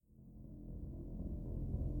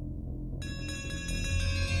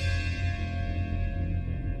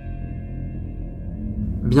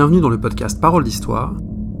Bienvenue dans le podcast Paroles d'Histoire.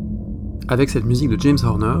 Avec cette musique de James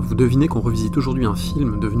Horner, vous devinez qu'on revisite aujourd'hui un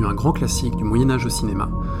film devenu un grand classique du Moyen-Âge au cinéma,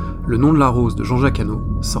 Le nom de la rose de Jean-Jacques Hano,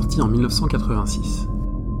 sorti en 1986.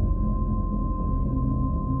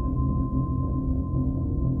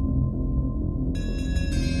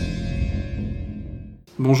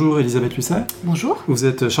 Bonjour Elisabeth Lucet. Bonjour. Vous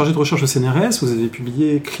êtes chargée de recherche au CNRS, vous avez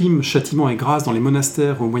publié Crime, châtiment et grâce dans les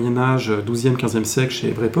monastères au Moyen-Âge 12e, 15e siècle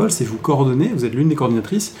chez Vrépols, et vous êtes l'une des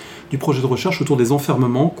coordinatrices du projet de recherche autour des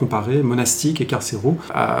enfermements comparés monastiques et carcéraux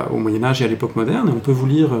au Moyen-Âge et à l'époque moderne. Et on peut vous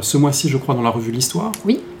lire ce mois-ci, je crois, dans la revue L'Histoire.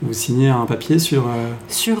 Oui. Vous signez un papier sur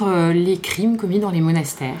les crimes commis dans les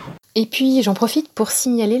monastères. Et puis, j'en profite pour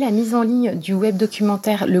signaler la mise en ligne du web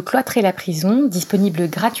documentaire Le cloître et la prison, disponible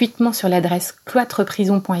gratuitement sur l'adresse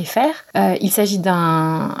cloîtreprison.fr. Il s'agit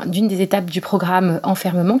d'une des étapes du programme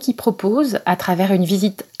Enfermement qui propose, à travers une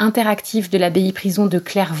visite interactive de l'abbaye-prison de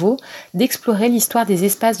Clairvaux, d'explorer l'histoire des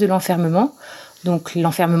espaces de l'enfermement, donc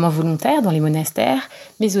l'enfermement volontaire dans les monastères,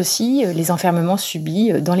 mais aussi les enfermements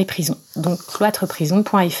subis dans les prisons. Donc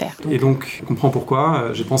cloîtreprison.fr. Et donc, on comprend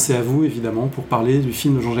pourquoi j'ai pensé à vous, évidemment, pour parler du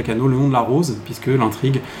film de Jean-Jacques Hano, Le nom de la rose, puisque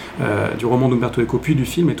l'intrigue du roman d'Umberto Eco puis du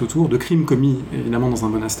film est autour de crimes commis, évidemment, dans un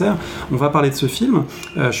monastère. On va parler de ce film.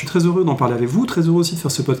 Je suis très heureux d'en parler avec vous, très heureux aussi de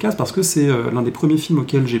faire ce podcast, parce que c'est l'un des premiers films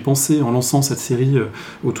auxquels j'ai pensé en lançant cette série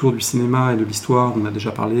autour du cinéma et de l'histoire. On a déjà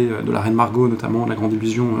parlé de La Reine Margot, notamment, de La Grande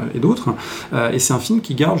Illusion et d'autres. Et c'est un film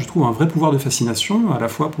qui garde, je trouve, un vrai pouvoir de fascination, à la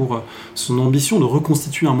fois pour son ambition de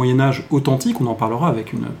reconstituer un Moyen-Âge authentique, on en parlera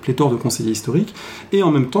avec une pléthore de conseillers historiques, et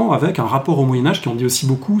en même temps avec un rapport au Moyen-Âge qui en dit aussi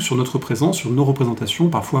beaucoup sur notre présent, sur nos représentations,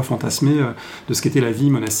 parfois fantasmées, de ce qu'était la vie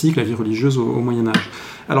monastique, la vie religieuse au Moyen-Âge.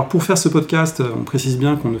 Alors pour faire ce podcast, on précise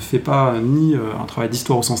bien qu'on ne fait pas ni un travail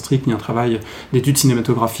d'histoire au sens strict, ni un travail d'études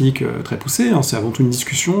cinématographiques très poussé, c'est avant tout une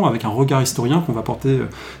discussion avec un regard historien qu'on va porter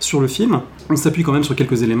sur le film. On s'appuie quand même sur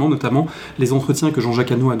quelques éléments, notamment les entretiens que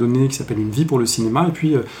Jean-Jacques Hano a donnés, qui s'appelle Une vie pour le cinéma, et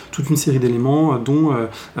puis toute une série d'éléments, dont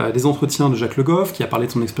des entretiens de Jacques Le Goff, qui a parlé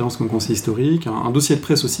de son expérience comme conseiller historique, un dossier de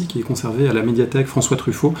presse aussi qui est conservé à la médiathèque François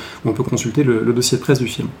Truffaut, où on peut consulter le dossier de presse du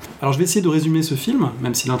film. Alors je vais essayer de résumer ce film,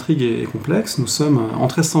 même si l'intrigue est complexe. Nous sommes en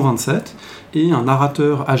 1327, et un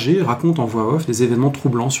narrateur âgé raconte en voix off des événements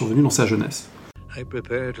troublants survenus dans sa jeunesse. I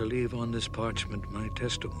prepare to leave on this parchment my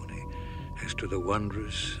testimony as to the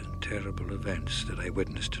wondrous and terrible events that I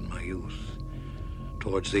witnessed in my youth,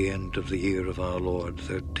 towards the end of the year of our Lord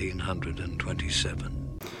 1327.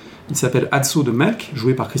 Il s'appelle Azzo de Melk,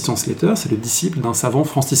 joué par Christian Slater, c'est le disciple d'un savant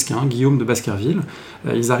franciscain, Guillaume de Baskerville.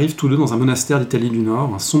 Ils arrivent tous deux dans un monastère d'Italie du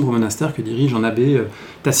Nord, un sombre monastère que dirige un abbé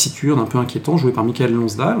taciturne, un peu inquiétant, joué par Michael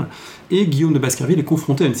Lonsdale, et Guillaume de Baskerville est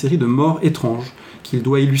confronté à une série de morts étranges qu'il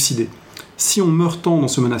doit élucider. Si on meurt tant dans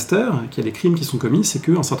ce monastère, qu'il y a des crimes qui sont commis, c'est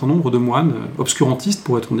qu'un certain nombre de moines, obscurantistes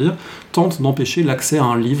pourrait-on dire, tentent d'empêcher l'accès à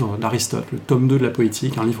un livre d'Aristote, le tome 2 de la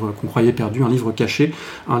poétique, un livre qu'on croyait perdu, un livre caché,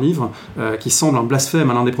 un livre qui semble un blasphème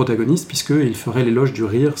à l'un des protagonistes, puisqu'il ferait l'éloge du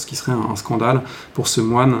rire, ce qui serait un scandale pour ce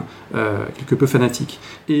moine quelque peu fanatique.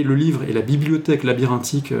 Et le livre et la bibliothèque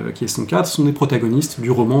labyrinthique qui est son cadre sont des protagonistes du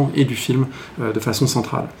roman et du film de façon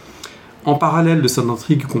centrale. En parallèle de cette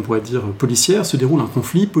intrigue qu'on pourrait dire policière, se déroule un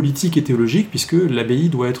conflit politique et théologique, puisque l'abbaye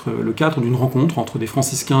doit être le cadre d'une rencontre entre des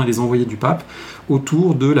franciscains et des envoyés du pape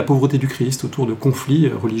autour de la pauvreté du Christ, autour de conflits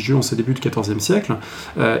religieux en ce début du XIVe siècle.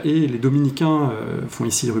 Et les dominicains font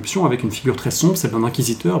ici irruption avec une figure très sombre, celle d'un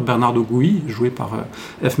inquisiteur, Bernardo Gui, joué par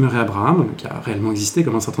F. Murray Abraham, qui a réellement existé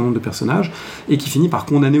comme un certain nombre de personnages, et qui finit par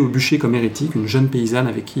condamner au bûcher comme hérétique une jeune paysanne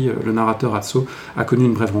avec qui le narrateur Azzo a connu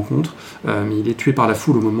une brève rencontre, mais il est tué par la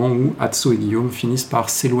foule au moment où Azzo et Guillaume finissent par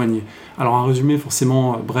s'éloigner. Alors un résumé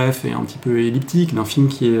forcément bref et un petit peu elliptique d'un film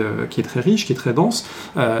qui est très riche, qui est très dense,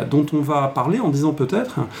 dont on va parler en disant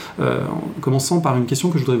peut-être, en commençant par une question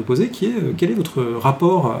que je voudrais vous poser, qui est quel est votre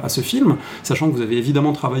rapport à ce film, sachant que vous avez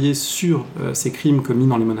évidemment travaillé sur ces crimes commis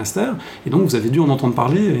dans les monastères, et donc vous avez dû en entendre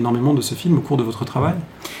parler énormément de ce film au cours de votre travail.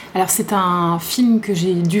 Alors c'est un film que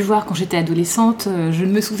j'ai dû voir quand j'étais adolescente. Je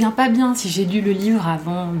ne me souviens pas bien si j'ai lu le livre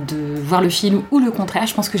avant de voir le film ou le contraire.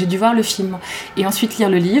 Je pense que j'ai dû voir le film et ensuite lire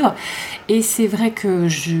le livre. Et c'est vrai que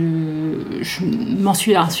je m'en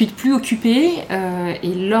suis ensuite plus occupée.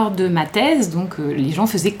 Et lors de ma thèse, donc, les gens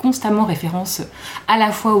faisaient constamment référence à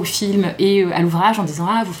la fois au film et à l'ouvrage en disant «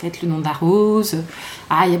 Ah, vous faites Le nom de la rose »,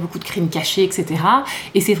 « Ah, il y a beaucoup de crimes cachés, etc. »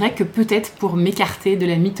 Et c'est vrai que peut-être pour m'écarter de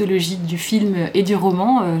la mythologie du film et du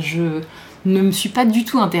roman, je ne me suis pas du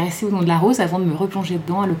tout intéressée au nom de la rose avant de me replonger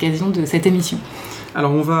dedans à l'occasion de cette émission.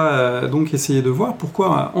 Alors on va donc essayer de voir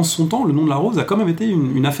pourquoi, en son temps, le nom de la rose a quand même été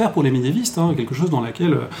une affaire pour les médiévistes, quelque chose dans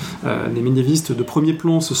laquelle les médiévistes de premier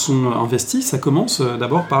plan se sont investis. Ça commence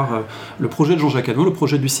d'abord par le projet de Jean-Jacques Hano, le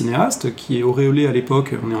projet du cinéaste, qui est auréolé à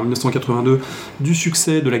l'époque, on est en 1982, du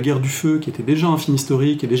succès de La Guerre du Feu, qui était déjà un film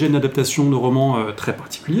historique et déjà une adaptation de roman très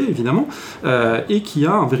particulier, évidemment, et qui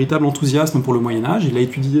a un véritable enthousiasme pour le Moyen-Âge. Il a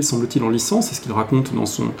étudié, semble-t-il, en licence, c'est ce qu'il raconte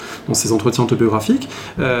dans ses entretiens autobiographiques,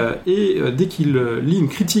 et dès qu'il lit une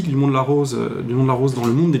critique du nom de la rose dans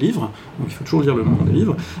le Monde des livres, donc il faut toujours lire le Monde des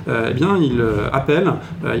livres, eh bien il appelle,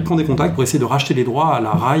 il prend des contacts pour essayer de racheter les droits à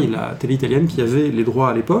la RAI, la télé italienne qui avait les droits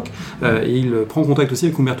à l'époque, et il prend contact aussi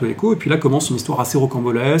avec Umberto Eco, et puis là commence une histoire assez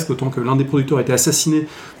rocambolesque, autant que l'un des producteurs a été assassiné,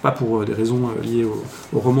 pas pour des raisons liées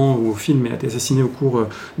au roman ou au film, mais a été assassiné au cours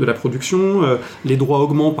de la production. Les droits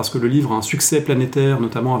augmentent parce que le livre a un succès planétaire,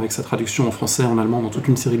 notamment avec sa traduction en français, en allemand, dans toute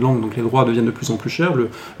une série de langues, donc les droits deviennent de plus en plus chers,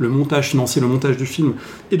 le montage financier, le montage du film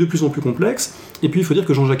est de plus en plus complexe, et puis il faut dire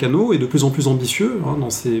que Jean-Jacques Hano est de plus en plus ambitieux, dans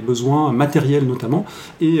ses besoins matériels notamment,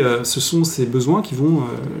 et ce sont ces besoins qui vont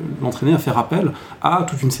l'entraîner à faire appel à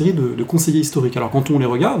toute une série de conseillers historiques. Alors quand on les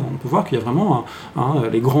regarde, on peut voir qu'il y a vraiment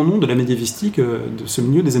les grands noms de la médiévistique de ce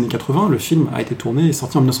milieu des années 80. Le film a été tourné et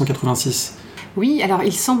sorti en 1986. Oui, alors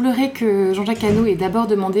il semblerait que Jean-Jacques Hano ait d'abord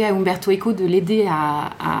demandé à Umberto Eco de l'aider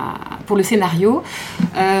pour le scénario.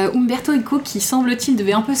 Umberto Eco, qui semble-t-il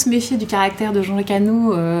devait un peu se méfier du caractère de Jean-Jacques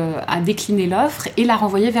Hano, a décliné l'offre et l'a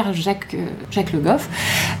renvoyé vers Jacques Le Goff,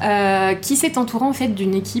 qui s'est entouré en fait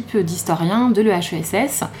d'une équipe d'historiens de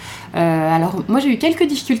l'EHESS. Alors moi j'ai eu quelques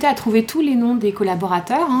difficultés à trouver tous les noms des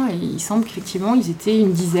collaborateurs, et il semble qu'effectivement ils étaient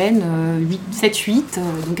une dizaine, 7-8,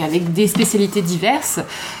 donc avec des spécialités diverses.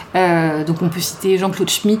 Donc on peut citer Jean-Claude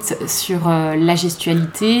Schmitt sur la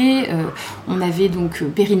gestualité, on avait donc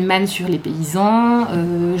Perrine Mann sur les paysans,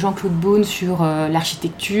 Jean-Claude Beaune sur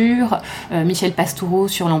l'architecture, Michel Pastoureau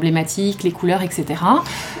sur l'emblématique, les couleurs, etc.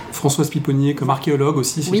 Françoise Piponnier comme archéologue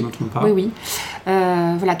aussi, si je ne me trompe pas. Oui.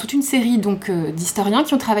 Voilà, toute une série donc, d'historiens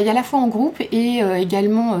qui ont travaillé à la fois en groupe et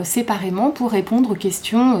également séparément pour répondre aux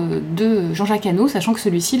questions de Jean-Jacques Hano, sachant que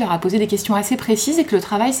celui-ci leur a posé des questions assez précises et que le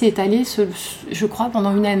travail s'est étalé, je crois,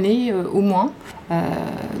 pendant une année au moins.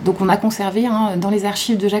 Donc on a conservé dans les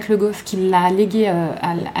archives de Jacques Le Goff qu'il l'a légué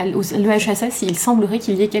à l'EHESS, il semblerait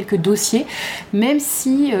qu'il y ait quelques dossiers, même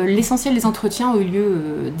si l'essentiel des entretiens ont eu lieu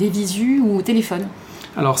des visus ou au téléphone.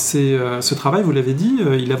 Alors ce travail, vous l'avez dit,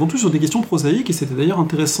 il est avant tout sur des questions prosaïques, et c'était d'ailleurs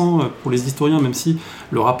intéressant pour les historiens, même si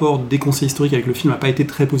le rapport des conseils historiques avec le film n'a pas été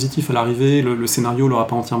très positif à l'arrivée, le scénario ne l'aura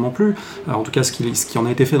pas entièrement plu, en tout cas ce qui en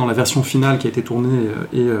a été fait dans la version finale qui a été tournée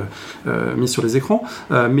et mise sur les écrans,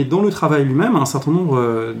 mais dans le travail lui-même, un certain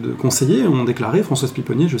nombre de conseillers ont déclaré, Françoise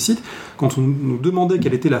Piponnier, je cite, quand on nous demandait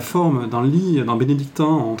quelle était la forme d'un lit d'un bénédictin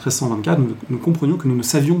en 1324, nous comprenions que nous ne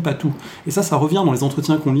savions pas tout. Et ça revient dans les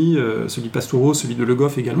entretiens qu'on lit, celui de Pastoureau, celui de Le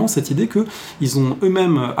Goff également, cette idée qu'ils ont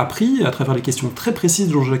eux-mêmes appris, à travers les questions très précises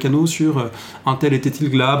de Jean-Jacques Hano sur un tel était-il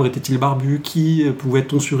glabre, était-il barbu, qui pouvait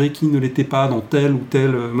tonsurer, qui ne l'était pas dans tel ou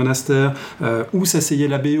tel monastère, où s'asseyait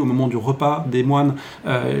l'abbé au moment du repas des moines,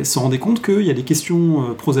 ils se rendaient compte qu'il y a des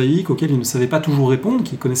questions prosaïques auxquelles ils ne savaient pas toujours répondre,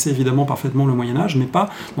 qu'ils connaissaient évidemment parfaitement le Moyen-Âge, mais pas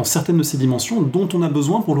dans certaines de ces dimensions dont on a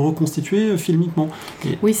besoin pour le reconstituer filmiquement.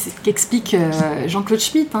 Oui, c'est ce qu'explique Jean-Claude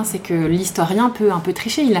Schmitt, c'est que l'historien peut un peu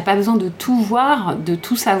tricher, il n'a pas besoin de tout voir, de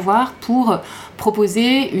tout savoir pour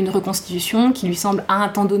proposer une reconstitution qui lui semble à un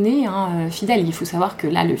temps donné fidèle. Il faut savoir que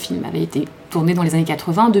là, le film avait été tourné dans les années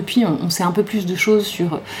 80. Depuis, on sait un peu plus de choses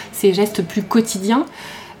sur ces gestes plus quotidiens,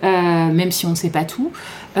 même si on ne sait pas tout.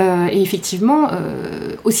 Et effectivement,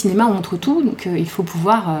 au cinéma, on montre tout, donc il faut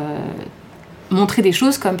pouvoir montrer des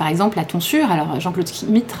choses comme par exemple la tonsure. Alors Jean-Claude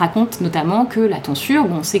Schmitt raconte notamment que la tonsure,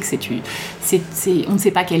 on sait que on ne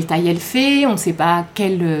sait pas quelle taille elle fait, on ne sait pas à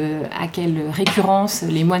quelle récurrence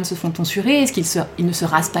les moines se font tonsurer, est-ce qu'ils ne se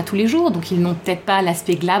rasent pas tous les jours, donc ils n'ont peut-être pas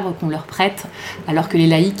l'aspect glabre qu'on leur prête, alors que les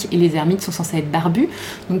laïcs et les ermites sont censés être barbus.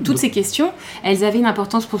 Donc toutes ces questions, elles avaient une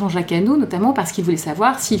importance pour Jean-Jacques Hano, notamment parce qu'il voulait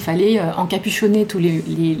savoir s'il fallait encapuchonner tous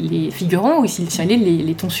les figurants ou s'il fallait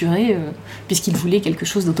les tonsurer, puisqu'il voulait quelque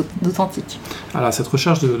chose d'authentique. Voilà, cette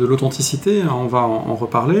recherche de l'authenticité, on va en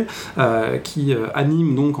reparler, qui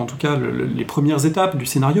anime donc en tout cas les premières étapes du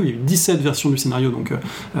scénario. Il y a eu 17 versions du scénario, donc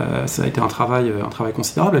ça a été un travail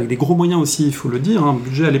considérable, avec des gros moyens aussi, il faut le dire, un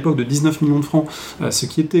budget à l'époque de 19 millions de francs, ce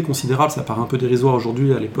qui était considérable, ça paraît un peu dérisoire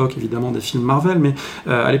aujourd'hui à l'époque évidemment des films Marvel, mais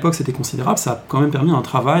à l'époque c'était considérable, ça a quand même permis un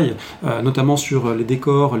travail, notamment sur les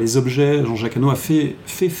décors, les objets. Jean-Jacques Hano a fait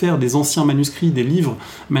faire des anciens manuscrits, des livres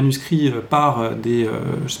manuscrits par des,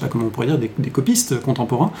 je sais pas comment on pourrait dire, des copistes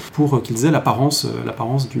contemporains pour qu'ils aient l'apparence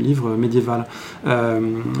du livre médiéval.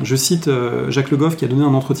 Je cite Jacques Le Goff qui a donné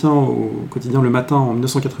un entretien au quotidien Le Matin en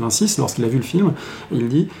 1986 lorsqu'il a vu le film. Il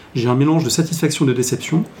dit « J'ai un mélange de satisfaction et de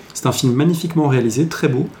déception. C'est un film magnifiquement réalisé, très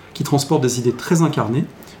beau, qui transporte des idées très incarnées.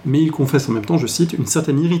 Mais il confesse en même temps, je cite, une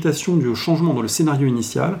certaine irritation due au changement dans le scénario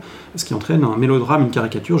initial, ce qui entraîne un mélodrame, une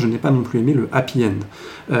caricature. Je n'ai pas non plus aimé le happy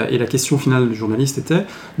end. Et la question finale du journaliste était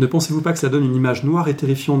 « Ne pensez-vous pas que ça donne une image noire et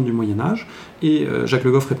terrifiante du Moyen-Âge ?» Et Jacques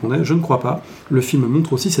Le Goff répondait « Je ne crois pas. Le film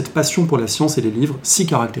montre aussi cette passion pour la science et les livres, si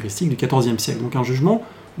caractéristique du XIVe siècle. » Donc un jugement,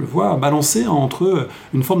 le voit balancer entre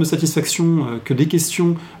une forme de satisfaction que des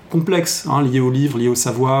questions complexes liées au livre, liées au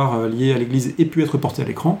savoir, liées à l'Église aient pu être portées à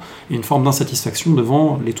l'écran, et une forme d'insatisfaction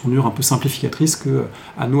devant les tournures un peu simplificatrices que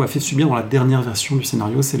Hanno a fait subir dans la dernière version du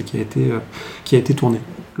scénario, celle qui a été tournée.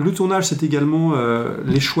 Le tournage, c'est également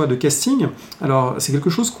les choix de casting. Alors, c'est quelque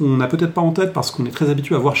chose qu'on n'a peut-être pas en tête parce qu'on est très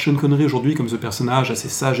habitué à voir Sean Connery aujourd'hui comme ce personnage assez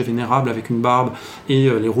sage et vénérable avec une barbe et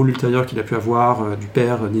les rôles ultérieurs qu'il a pu avoir du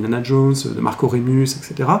père d'Indiana Jones, de Marco Remus,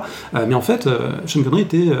 etc. Mais en fait, Sean Connery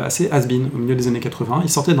était assez has-been au milieu des années 80. Il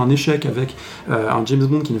sortait d'un échec avec un James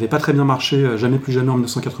Bond qui n'avait pas très bien marché, Jamais plus jamais en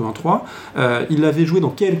 1983. Il avait joué dans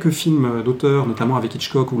quelques films d'auteur, notamment avec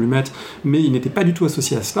Hitchcock ou Lumet, mais il n'était pas du tout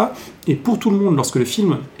associé à cela. Et pour tout le monde, lorsque le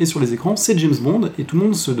film est sur les écrans, c'est James Bond, et tout le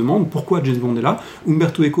monde se demande pourquoi James Bond est là.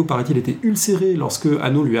 Umberto Eco, paraît-il, était ulcéré lorsque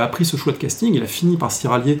Hanno lui a appris ce choix de casting. Il a fini par s'y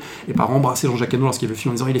rallier et par embrasser Jean-Jacques Hanno lorsqu'il a vu le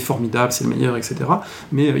film en disant il est formidable, c'est le meilleur, etc.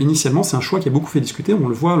 Mais initialement, c'est un choix qui a beaucoup fait discuter. On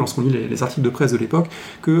le voit lorsqu'on lit les articles de presse de l'époque,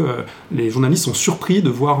 que les journalistes sont surpris de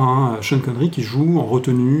voir un Sean Connery qui joue en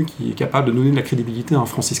retenue, qui est capable de donner de la crédibilité à un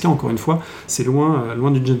franciscain. Encore une fois, c'est loin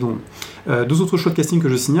du James Bond. Deux autres choix de casting que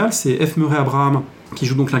je signale, c'est F. Murray Abraham, qui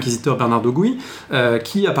joue donc l'inquisiteur Bernardo Gui,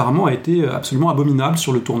 qui apparemment a été absolument abominable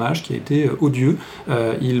sur le tournage, qui a été odieux.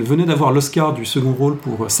 Il venait d'avoir l'Oscar du second rôle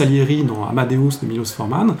pour Salieri dans Amadeus de Milos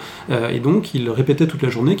Forman, et donc il répétait toute la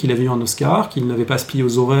journée qu'il avait eu un Oscar, qu'il n'avait pas se plié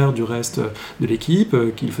aux horaires du reste de l'équipe,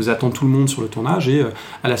 qu'il faisait attendre tout le monde sur le tournage, et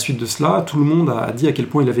à la suite de cela, tout le monde a dit à quel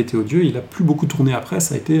point il avait été odieux. Il n'a plus beaucoup tourné après,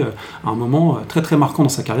 ça a été un moment très très marquant dans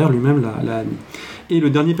sa carrière, lui-même l'a admis. Et le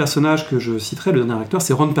dernier personnage que je citerai, le dernier acteur,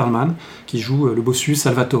 c'est Ron Perlman, qui joue le bossu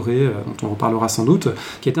Salvatore, dont on reparlera sans doute,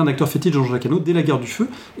 qui était un acteur fétiche de Jean-Jacques Hanno dès la Guerre du Feu,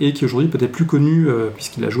 et qui aujourd'hui peut-être plus connu,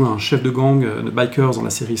 puisqu'il a joué un chef de gang de bikers dans la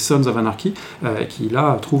série Sons of Anarchy, qui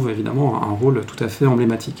là trouve évidemment un rôle tout à fait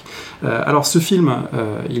emblématique. Alors ce film,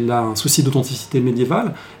 il a un souci d'authenticité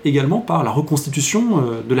médiévale, également par la reconstitution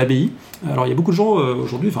de l'abbaye. Alors il y a beaucoup de gens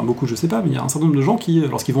aujourd'hui, enfin beaucoup je sais pas, mais il y a un certain nombre de gens qui,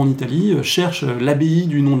 lorsqu'ils vont en Italie, cherchent l'abbaye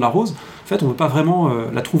du nom de la rose. En fait, on ne veut pas vraiment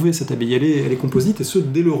la trouver, cette abbaye. Elle est composite, et ce,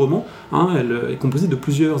 dès le roman. Elle est composite de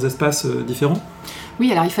plusieurs espaces différents.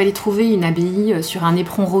 Oui, alors il fallait trouver une abbaye sur un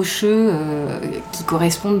éperon rocheux qui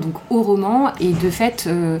corresponde donc au roman, et de fait,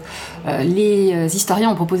 les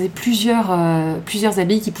historiens ont proposé plusieurs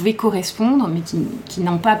abbayes qui pouvaient correspondre, mais qui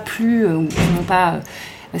n'ont pas plu, ou qui n'ont pas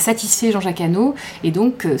satisfait Jean-Jacques Hanno, et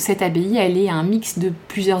donc cette abbaye, elle est un mix de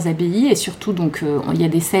plusieurs abbayes, et surtout donc il y a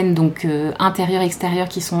des scènes donc intérieures, extérieures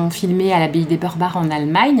qui sont filmées à l'abbaye d'Eberbach en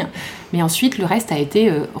Allemagne, mais ensuite le reste a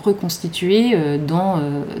été reconstitué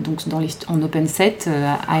en open set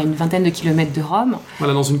à une vingtaine de kilomètres de Rome.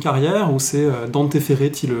 Voilà, dans une carrière où c'est Dante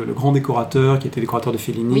Ferretti, le grand décorateur qui était décorateur de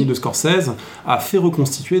Fellini, oui, de Scorsese, a fait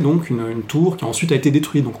reconstituer donc une tour qui ensuite a été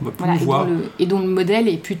détruite, donc on peut plus voir. Et dont le modèle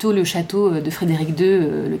est plutôt le château de Frédéric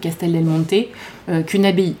II, le Castel del Monte, qu'une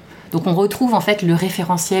abbaye. Donc on retrouve en fait le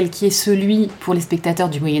référentiel qui est celui pour les spectateurs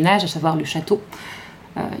du Moyen-Âge, à savoir le château.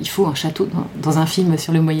 Il faut un château dans un film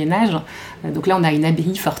sur le Moyen-Âge. Donc là on a une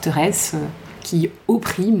abbaye forteresse qui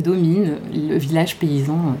opprime, domine le village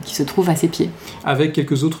paysan qui se trouve à ses pieds. Avec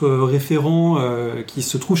quelques autres référents qui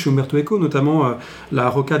se trouvent chez Umberto Eco, notamment la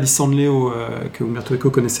Rocca di San Leo que Umberto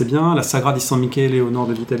Eco connaissait bien, la Sagra di San Michele au nord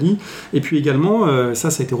de l'Italie, et puis également, ça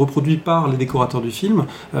a été reproduit par les décorateurs du film,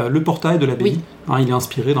 le portail de l'abbaye. Oui. Il est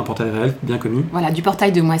inspiré d'un portail réel bien connu. Voilà, du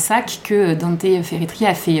portail de Moissac que Dante Ferretti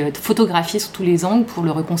a fait photographier sous tous les angles pour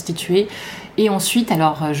le reconstituer. Et ensuite,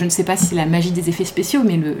 alors je ne sais pas si c'est la magie des effets spéciaux,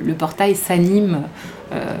 mais le portail s'anime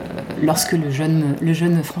lorsque le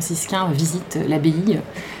jeune franciscain visite l'abbaye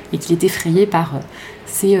et qu'il est effrayé par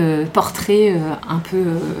ces portraits un peu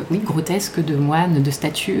grotesques de moines, de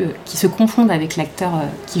statues qui se confondent avec l'acteur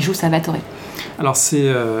qui joue Salvatore. Alors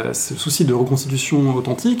ce souci de reconstitution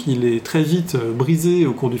authentique, il est très vite brisé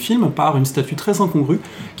au cours du film par une statue très incongrue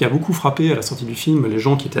qui a beaucoup frappé à la sortie du film les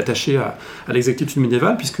gens qui étaient attachés à l'exactitude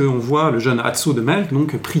médiévale, puisqu'on voit le jeune Azzo de Melk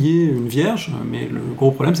donc prier une vierge, mais le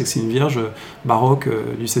gros problème c'est que c'est une vierge baroque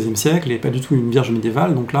du XVIe siècle et pas du tout une vierge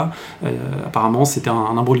médiévale. Donc là, apparemment c'était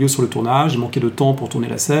un imbroglio sur le tournage, il manquait de temps pour tourner retourné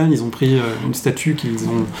la scène, ils ont pris une statue qui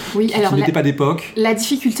n'était pas d'époque. La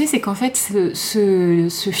difficulté, c'est qu'en fait,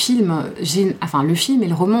 ce film, le film et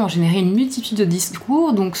le roman ont généré une multitude de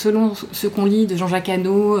discours, donc selon ce qu'on lit de Jean-Jacques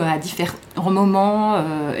Hano à différents moments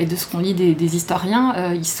et de ce qu'on lit des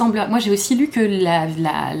historiens, il semble... Moi, j'ai aussi lu que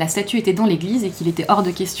la statue était dans l'église et qu'il était hors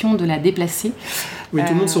de question de la déplacer. Oui,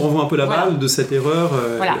 tout le monde se renvoie un peu la balle de cette erreur.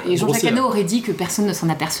 Et Jean-Jacques Hano aurait dit que personne ne s'en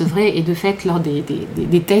apercevrait, et de fait, lors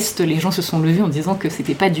des tests, les gens se sont levés en disant que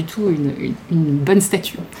c'était pas du tout une bonne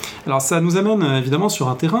statue. Alors ça nous amène évidemment sur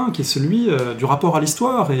un terrain qui est celui du rapport à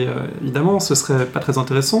l'histoire, et évidemment ce serait pas très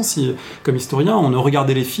intéressant si, comme historien, on ne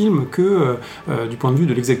regardait les films que du point de vue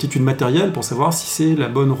de l'exactitude matérielle pour savoir si c'est la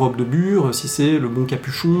bonne robe de bure, si c'est le bon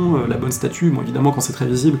capuchon, la bonne statue. Bon, évidemment, quand c'est très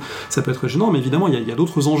visible, ça peut être gênant, mais évidemment, il y a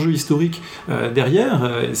d'autres enjeux historiques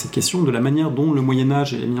derrière, et cette question de la manière dont le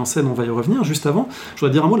Moyen-Âge est mis en scène, on va y revenir. Juste avant, je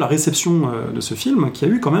voudrais dire un mot de la réception de ce film, qui a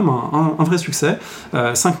eu quand même un vrai succès.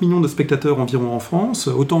 5 millions de spectateurs environ en France,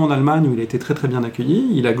 autant en Allemagne où il a été très très bien accueilli.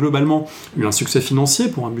 Il a globalement eu un succès financier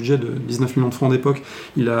pour un budget de 19 millions de francs d'époque.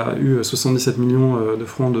 Il a eu 77 millions de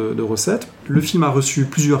francs de recettes. Le film a reçu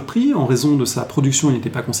plusieurs prix en raison de sa production. Il n'était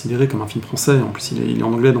pas considéré comme un film français, en plus il est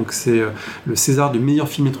en anglais, donc c'est le César du meilleur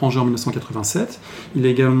film étranger en 1987. Il a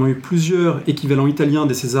également eu plusieurs équivalents italiens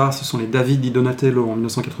des Césars, ce sont les David di Donatello en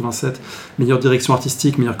 1987, meilleure direction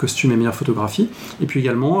artistique, meilleur costume et meilleure photographie. Et puis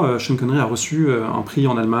également, Sean Connery a reçu un prix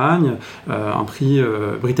en Allemagne, un prix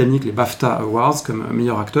britannique, les BAFTA Awards, comme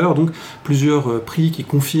meilleur acteur. Donc plusieurs prix qui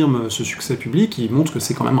confirment ce succès public, qui montrent que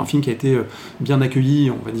c'est quand même un film qui a été bien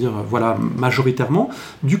accueilli, on va dire, majoritairement.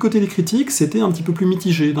 Du côté des critiques, c'était un petit peu plus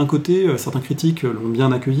mitigé. D'un côté, certains critiques l'ont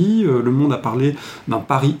bien accueilli. Le Monde a parlé d'un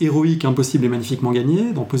pari héroïque, impossible et magnifiquement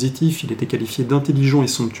gagné. Dans Positif, il était qualifié d'intelligent et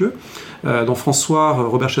somptueux. Dans François,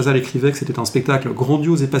 Robert Chazal écrivait que c'était un spectacle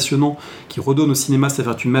grandiose et passionnant qui redonne au cinéma sa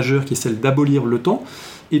vertu majeure qui est celle d'abolir le temps.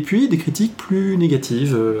 Et puis des critiques plus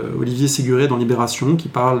négatives. Olivier Séguret dans Libération qui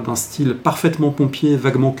parle d'un style parfaitement pompier,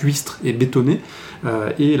 vaguement cuistre et bétonné.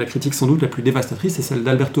 Et la critique sans doute la plus dévastatrice c'est celle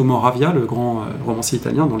d'Alberto Moravia, le grand romancier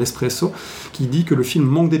italien dans L'Espresso, qui dit que le film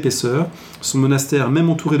manque d'épaisseur. Son monastère, même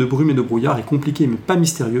entouré de brume et de brouillard, est compliqué mais pas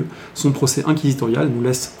mystérieux. Son procès inquisitorial nous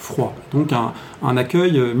laisse froid. Donc un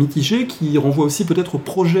accueil mitigé qui renvoie aussi peut-être au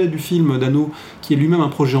projet du film d'Hano, qui est lui-même un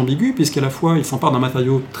projet ambigu, puisqu'à la fois il s'empare d'un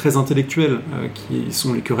matériau très intellectuel, qui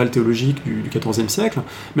sont les querelles théologiques du XIVe siècle,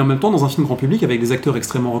 mais en même temps dans un film grand public avec des acteurs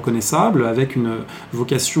extrêmement reconnaissables, avec une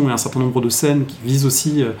vocation et un certain nombre de scènes qui visent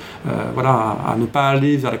aussi à ne pas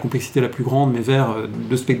aller vers la complexité la plus grande, mais vers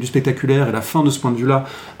du spectaculaire, et la fin de ce point de vue-là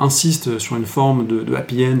insiste sur une forme de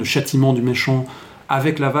happy end, de châtiment du méchant,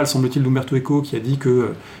 avec l'aval, semble-t-il, d'Umberto Eco, qui a dit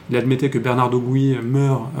qu'il admettait que Bernardo Gui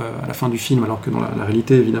meurt à la fin du film, alors que dans la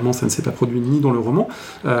réalité, évidemment, ça ne s'est pas produit ni dans le roman.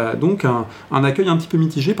 Donc un accueil un petit peu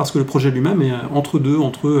mitigé, parce que le projet lui-même est entre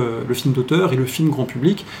le film d'auteur et le film grand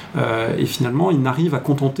public, et finalement, il n'arrive à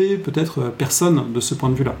contenter peut-être personne de ce point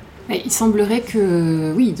de vue-là. Il semblerait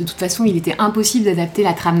que, oui, de toute façon, il était impossible d'adapter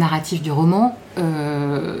la trame narrative du roman,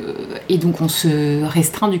 et donc on se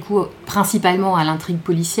restreint du coup principalement à l'intrigue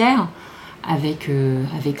policière, avec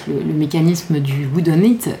le mécanisme du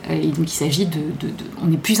whodunit, et donc il s'agit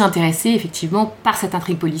on est plus intéressé effectivement par cette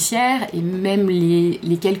intrigue policière, et même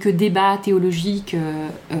les quelques débats théologiques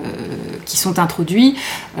qui sont introduits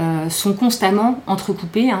sont constamment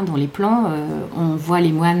entrecoupés dans les plans. On voit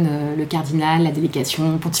les moines, le cardinal, la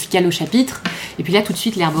délégation pontificale au chapitre, et puis là tout de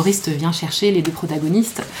suite l'herboriste vient chercher les deux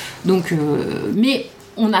protagonistes. Donc, mais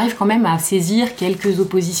on arrive quand même à saisir quelques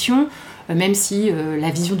oppositions, même si la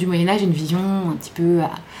vision du Moyen-Âge est une vision un petit peu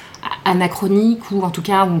anachronique, ou en tout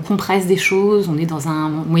cas où on compresse des choses, on est dans un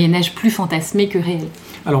Moyen-Âge plus fantasmé que réel.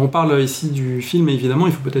 Alors on parle ici du film, et évidemment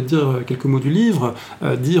il faut peut-être dire quelques mots du livre,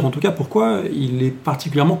 dire en tout cas pourquoi il est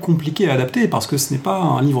particulièrement compliqué à adapter, parce que ce n'est pas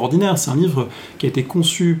un livre ordinaire, c'est un livre qui a été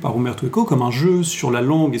conçu par Umberto Eco comme un jeu sur la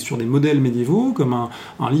langue et sur des modèles médiévaux, comme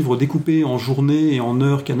un livre découpé en journées et en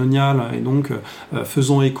heures canoniales, et donc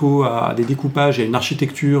faisant écho à des découpages et à une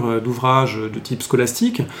architecture d'ouvrages de type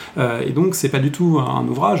scolastique, et donc c'est pas du tout un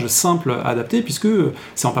ouvrage simple à adapter, puisque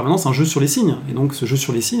c'est en permanence un jeu sur les signes, et donc ce jeu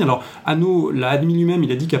sur les signes, alors Hano l'a admis lui-même,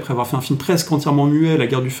 il a dit qu'après avoir fait un film presque entièrement muet, La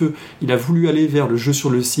Guerre du Feu, il a voulu aller vers le jeu sur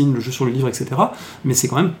le signe, le jeu sur le livre, etc. Mais c'est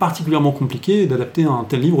quand même particulièrement compliqué d'adapter un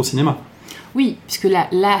tel livre au cinéma. Oui, puisque là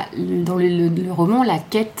dans le roman, la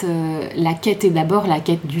quête est d'abord la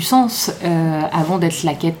quête du sens, avant d'être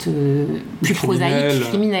la quête plus prosaïque,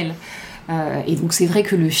 criminelle. Et donc c'est vrai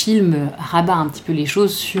que le film rabat un petit peu les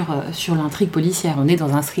choses sur l'intrigue policière. On est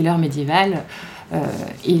dans un thriller médiéval,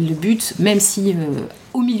 et le but, même si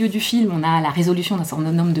au milieu du film on a la résolution d'un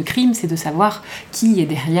certain nombre de crimes, c'est de savoir qui est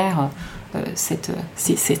derrière cette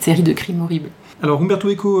série de crimes horribles. Alors Umberto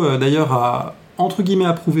Eco, d'ailleurs, a entre guillemets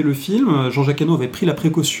approuvé le film. Jean-Jacques Hano avait pris la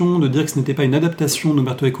précaution de dire que ce n'était pas une adaptation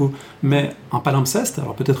d'Umberto Eco, mais un palimpseste.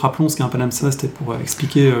 Alors peut-être rappelons ce qu'est un palimpseste pour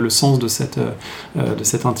expliquer le sens de cet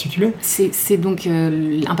intitulé. C'est donc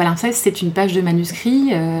un palimpseste, c'est une page de manuscrit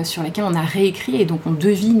sur laquelle on a réécrit et donc on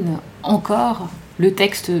devine encore le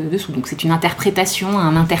texte dessous. Donc c'est une interprétation,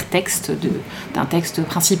 un intertexte d'un texte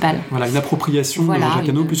principal. Voilà, une appropriation de Jean-Jacques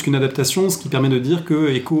Hano plus qu'une adaptation, ce qui permet de dire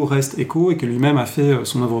que Eco reste Eco et que lui-même a fait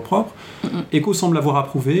son œuvre propre. Eco semble l'avoir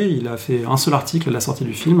approuvé, il a fait un seul article à la sortie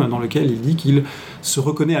du film dans lequel il dit qu'il se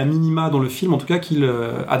reconnaît à minima dans le film, en tout cas qu'il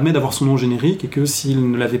admet d'avoir son nom générique et que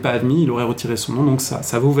s'il ne l'avait pas admis, il aurait retiré son nom, donc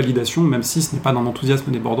ça vaut validation, même si ce n'est pas d'un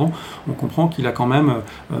enthousiasme débordant. On comprend qu'il a quand même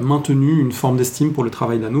maintenu une forme d'estime pour le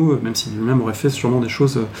travail d'Hano, même si lui-même aurait fait sûrement des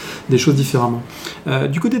choses différemment.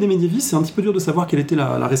 Du côté des médiévistes, c'est un petit peu dur de savoir quelle était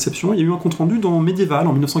la réception. Il y a eu un compte-rendu dans Médiéval,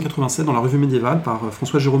 en 1987, dans la revue Médiéval, par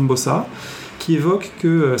François-Jérôme Bossard, qui évoque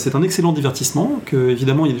que c'est un excellent divertissement,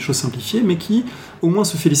 qu'évidemment il y a des choses simplifiées, mais qui au moins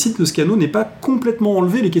se félicite que Hano n'ait pas complètement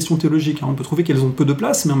enlevé les questions théologiques. On peut trouver qu'elles ont peu de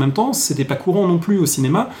place, mais en même temps, c'était pas courant non plus au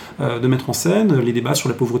cinéma de mettre en scène les débats sur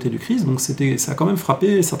la pauvreté du Christ, donc ça a quand même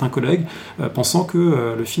frappé certains collègues, pensant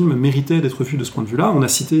que le film méritait d'être vu de ce point de vue-là. On a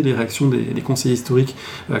cité les réactions des conseillers historiques,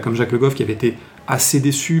 comme Jacques Le Goff, qui avait été assez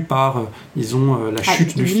déçu par, disons, la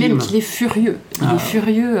chute du film. Lui-même qu'il est furieux. Il est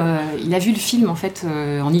furieux. Il a vu le film, en fait,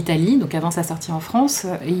 en Italie, donc avant sa sortie en France,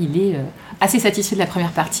 et il est assez satisfait de la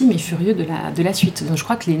première partie, mais furieux de la suite. Donc je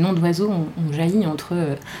crois que les noms d'oiseaux ont jailli entre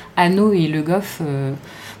Hano et Le Goff,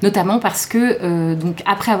 notamment parce que, donc,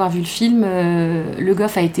 après avoir vu le film, Le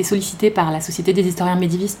Goff a été sollicité par la Société des historiens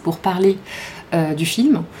médiévistes pour parler du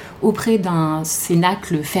film auprès d'un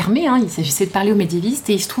cénacle fermé. Il s'agissait de parler aux médiévistes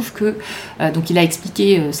et il se trouve que donc il a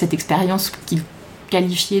expliqué cette expérience qu'il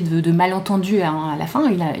qualifié de malentendu à la fin.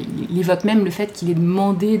 Il évoque même le fait qu'il ait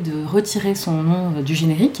demandé de retirer son nom du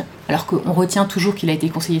générique, alors qu'on retient toujours qu'il a été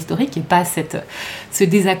conseiller historique et pas ce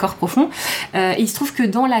désaccord profond. Et il se trouve que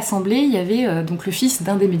dans l'assemblée, il y avait donc le fils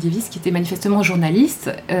d'un des médiévistes qui était manifestement journaliste,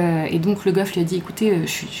 et donc Le Goff lui a dit « Écoutez,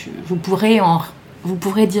 vous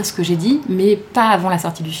pourrez dire ce que j'ai dit, mais pas avant la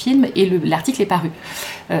sortie du film, et l'article est paru. »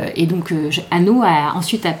 Et donc Hano a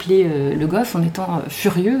ensuite appelé Le Goff en étant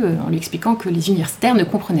furieux, en lui expliquant que les universitaires ne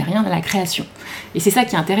comprenaient rien à la création. Et c'est ça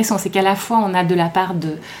qui est intéressant, c'est qu'à la fois on a de la part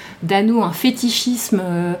d'Hano un fétichisme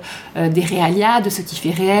des réalia, de ce qui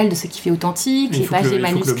fait réel, de ce qui fait authentique, les pages des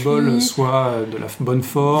manuscrits. Il faut que le bol soit de la bonne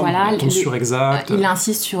forme, la tonsure exacte. Il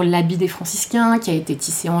insiste sur l'habit des franciscains qui a été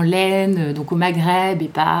tissé en laine, donc au Maghreb, et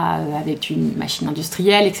pas avec une machine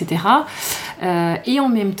industrielle, etc. Et en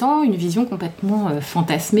même temps, une vision complètement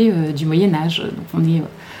fantasmée du Moyen-Âge. Donc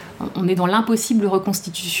on est dans l'impossible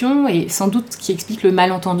reconstitution, et sans doute ce qui explique le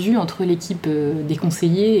malentendu entre l'équipe des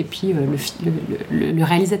conseillers et puis le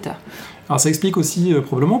réalisateur. Alors ça explique aussi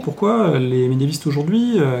probablement pourquoi les médiévistes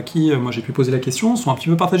aujourd'hui, qui, moi j'ai pu poser la question, sont un petit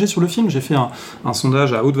peu partagés sur le film. J'ai fait un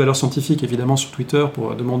sondage à haute valeur scientifique, évidemment, sur Twitter,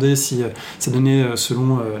 pour demander si ça donnait,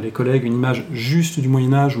 selon les collègues, une image juste du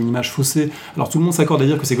Moyen-Âge ou une image faussée. Alors tout le monde s'accorde à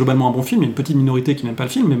dire que c'est globalement un bon film, il y a une petite minorité qui n'aime pas le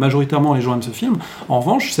film, mais majoritairement les gens aiment ce film. En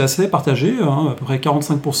revanche, c'est assez partagé, à peu près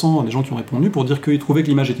 45% des gens qui ont répondu pour dire qu'ils trouvaient que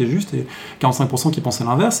l'image était juste, et 45% qui pensaient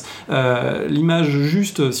l'inverse. L'image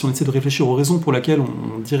juste, si on essaie de réfléchir aux raisons pour lesquelles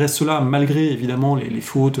on dirait cela, malgré évidemment les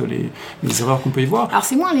fautes, les erreurs qu'on peut y voir. Alors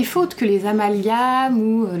c'est moins les fautes que les amalgames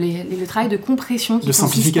ou le travail de compression, de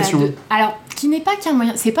simplification. Alors qui n'est pas qu'un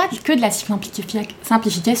moyen, c'est pas que de la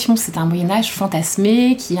simplification, c'est un Moyen-Âge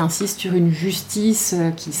fantasmé qui insiste sur une justice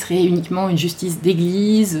qui serait uniquement une justice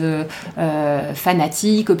d'église,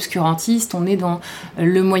 fanatique, obscurantiste. On est dans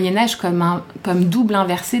le Moyen-Âge comme double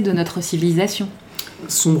inversé de notre civilisation.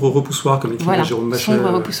 Sombre repoussoir, comme écrit Jérôme Bachet. Sombre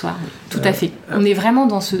repoussoir, oui, tout à fait. On est vraiment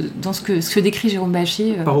dans ce que décrit Jérôme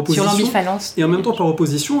Bachet sur l'ambivalence. Et en même temps, par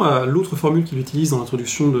opposition à l'autre formule qu'il utilise dans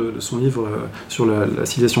l'introduction de son livre sur la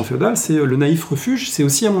civilisation féodale, c'est le naïf refuge. C'est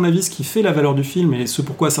aussi, à mon avis, ce qui fait la valeur du film, et ce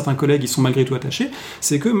pourquoi certains collègues y sont malgré tout attachés,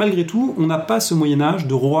 c'est que malgré tout, on n'a pas ce Moyen-Âge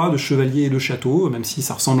de rois, de chevaliers et de châteaux, même si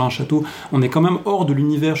ça ressemble à un château. On est quand même hors de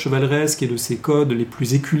l'univers chevaleresque et de ses codes les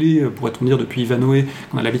plus éculés, pourrait-on dire, depuis Ivanhoé,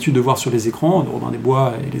 qu'on a l'habitude de voir sur les écrans, de Robin des Bois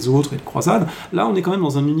et les autres, et de Croisade. Là, on est quand même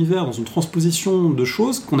dans un univers, dans une transposition de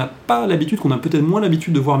choses qu'on n'a pas l'habitude, qu'on a peut-être moins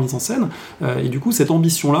l'habitude de voir mise en scène, et du coup, cette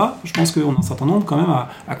ambition-là, je pense qu'on a un certain nombre quand même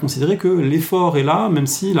à considérer que l'effort est là, même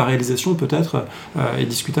si la réalisation peut-être est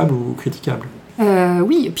discutable ou critiquable.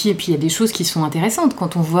 Oui, et puis il y a des choses qui sont intéressantes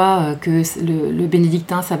quand on voit que le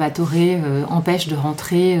bénédictin Salvatore empêche de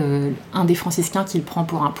rentrer un des franciscains qu'il prend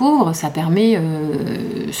pour un pauvre. Ça permet,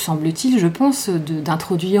 semble-t-il, je pense,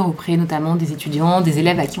 d'introduire auprès notamment des étudiants, des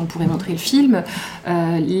élèves à qui on pourrait montrer le film,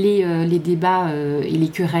 les débats et les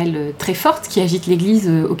querelles très fortes qui agitent l'Église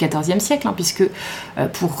au XIVe siècle, hein, puisque,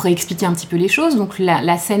 pour réexpliquer un petit peu les choses, donc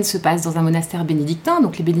la scène se passe dans un monastère bénédictin.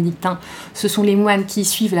 Donc les bénédictins, ce sont les moines qui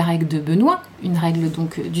suivent la règle de Benoît, une règle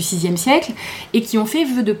donc du VIe siècle, et qui ont fait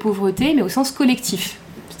vœu de pauvreté, mais au sens collectif.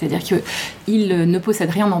 C'est-à-dire qu'ils ne possèdent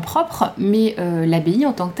rien en propre, mais l'abbaye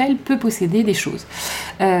en tant que telle peut posséder des choses.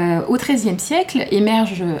 Au XIIIe siècle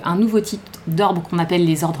émerge un nouveau type d'ordre qu'on appelle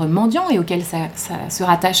les ordres mendiants, et auxquels ça se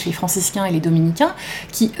rattachent les franciscains et les dominicains,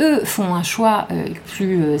 qui eux font un choix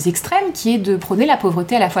plus extrême, qui est de prôner la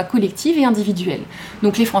pauvreté à la fois collective et individuelle.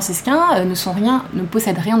 Donc les franciscains ne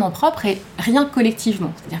possèdent rien en propre et rien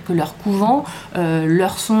collectivement. C'est-à-dire que leurs couvents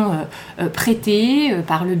leur sont prêtés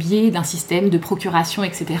par le biais d'un système de procuration,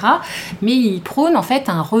 etc. Mais ils prônent en fait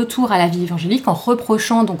un retour à la vie évangélique en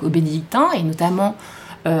reprochant donc aux bénédictins et notamment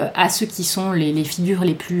à ceux qui sont les figures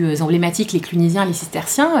les plus emblématiques, les clunisiens, les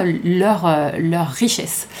cisterciens, leur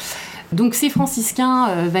richesse. Donc ces franciscains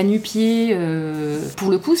va-nu-pieds,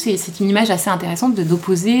 pour le coup, c'est une image assez intéressante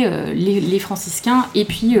d'opposer les franciscains et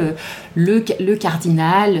puis le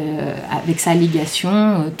cardinal avec sa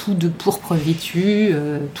légation, tout de pourpre vêtu,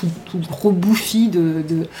 tout gros bouffi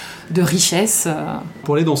de richesse.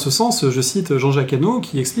 Pour aller dans ce sens, je cite Jean-Jacques Hano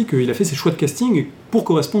qui explique qu'il a fait ses choix de casting pour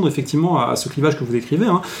correspondre effectivement à ce clivage que vous décrivez.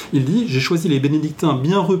 Hein. Il dit « J'ai choisi les bénédictins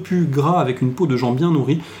bien repus, gras, avec une peau de gens bien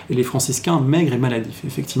nourris, et les franciscains maigres et maladifs. »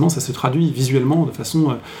 Effectivement, ça se traduit visuellement de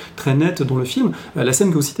façon très nette dans le film. La scène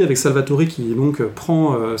que vous citez avec Salvatore qui donc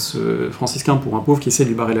prend ce franciscain pour un pauvre qui essaie de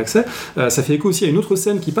lui barrer l'accès, ça fait écho aussi à une autre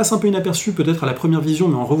scène qui passe un peu inaperçue peut-être à la première vision,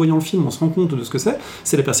 mais en revoyant le film on se rend compte de ce que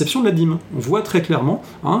c'est la perception de la dîme. On voit très clairement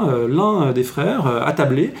l'un des frères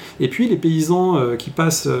attablé, et puis les paysans qui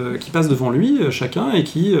passent devant lui, chacun, et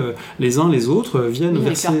qui, les uns les autres, viennent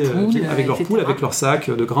verser, avec leurs poules, avec leurs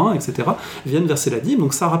sacs de grains, etc., viennent verser la dîme.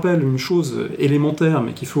 Donc ça rappelle une chose élémentaire,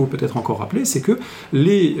 mais qu'il faut peut-être encore rappeler, c'est que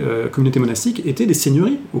les communautés monastiques étaient des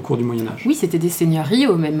seigneuries au cours du Moyen-Âge. Oui, c'était des seigneuries,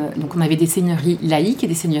 donc on avait des seigneuries laïques et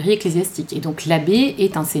des seigneuries ecclésiastiques. Et donc l'abbé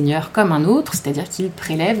est un seigneur comme un autre, c'est-à-dire qu'il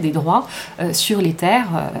prélève des droits sur les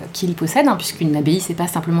terres qu'il possède, hein, puisqu'une abbaye, c'est pas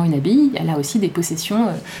simplement une abbaye, elle a aussi des possessions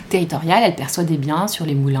territoriales, elle perçoit des biens sur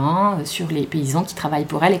les moulins, sur les paysans qui travaillent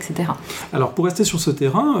pour elle, etc. Alors pour rester sur ce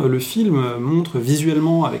terrain, le film montre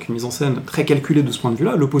visuellement, avec une mise en scène très calculée de ce point de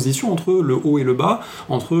vue-là, l'opposition entre le haut et le bas,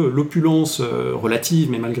 entre l'opulence relative,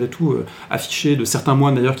 mais malgré tout affichée de certains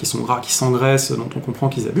moines d'ailleurs qui sont gras, qui s'engraissent, dont on comprend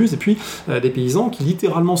qu'ils abusent, et puis des paysans qui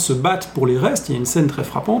littéralement se battent pour les restes. Il y a une scène très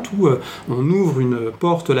frappante où on ouvre une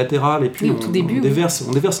porte latérale et puis on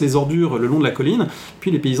déverse les ordures le long de la colline,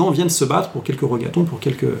 puis les paysans viennent se battre pour quelques regatons, pour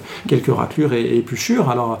quelques raclures et épluchures.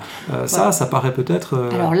 Alors ça paraît peut-être...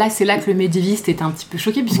 Alors là, c'est là que le médiéviste est un petit peu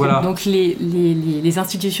choqué, puisque voilà. Donc les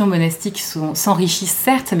institutions monastiques s'enrichissent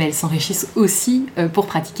certes, mais elles s'enrichissent aussi pour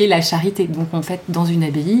pratiquer la charité. Donc en fait, dans une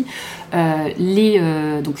abbaye,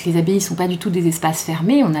 donc les abbayes ne sont pas du tout des espaces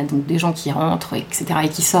fermés, on a donc des gens qui rentrent, etc., et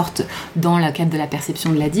qui sortent dans le cadre de la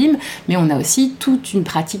perception de la dîme, mais on a aussi toute une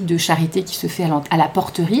pratique de charité qui se fait à la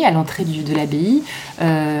porterie, à l'entrée de l'abbaye.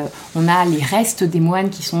 On a les restes des moines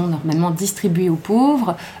qui sont normalement distribués aux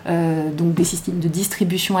pauvres, donc des systèmes de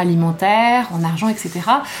distribution alimentaire, en argent, etc.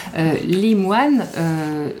 Les moines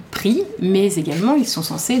prient, mais également ils sont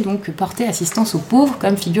censés donc porter assistance aux pauvres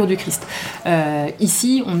comme figure du Christ.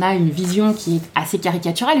 Ici, on a une vision qui est assez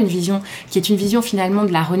caricaturale, qui est une vision finalement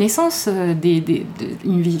de la Renaissance,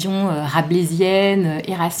 une vision rabelaisienne,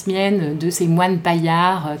 érasmienne de ces moines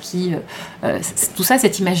paillards qui... tout ça,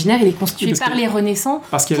 cet imaginaire, il est constitué par les Renaissants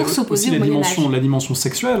pour s'opposer au Moyen-Âge. La dimension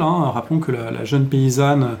sexuelle, hein. Rappelons que la jeune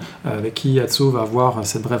paysanne avec qui Azzo va avoir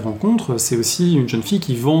cette brève rencontre, c'est aussi une jeune fille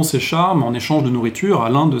qui vend ses charmes en échange de nourriture à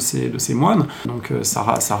l'un de ces moines. Donc ça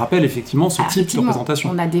rappelle effectivement ce type de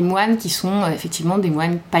représentation. On a des moines qui sont effectivement des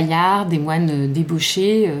moines paillards, des moines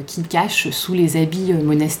débauchés, qui cachent sous les habits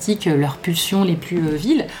monastiques leurs pulsions les plus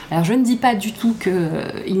viles. Alors je ne dis pas du tout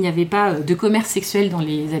qu'il n'y avait pas de commerce sexuel dans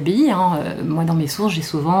les abbayes. Hein. Moi, dans mes sources, j'ai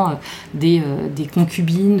souvent des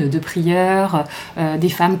concubines de prieurs, des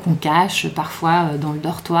femmes qu'on cache parfois dans le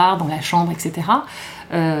dortoir, dans la chambre, etc.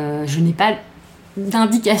 Je n'ai pas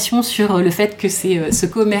d'indications sur le fait que ces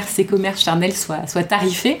commerces charnels soient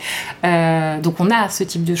tarifés. Donc on a ce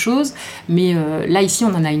type de choses, mais là ici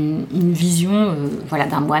on en a une vision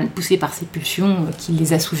d'un moine poussé par ses pulsions qui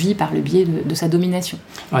les assouvit par le biais de sa domination.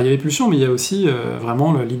 Alors il y a les pulsions, mais il y a aussi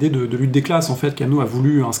vraiment l'idée de lutte des classes en fait qu'Annaud a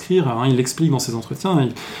voulu inscrire. Il l'explique dans ses entretiens.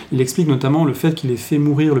 Il explique notamment le fait qu'il ait fait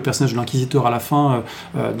mourir le personnage de l'inquisiteur à la fin,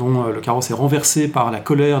 dont le carrosse est renversé par la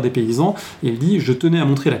colère des paysans. Et il dit: je tenais à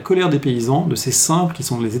montrer la colère des paysans, de ces simples qui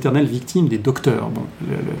sont les éternelles victimes des docteurs. Bon,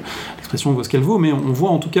 l'expression vaut ce qu'elle vaut, mais on voit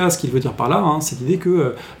en tout cas ce qu'il veut dire par là, c'est l'idée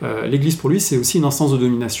que l'Église pour lui c'est aussi une instance de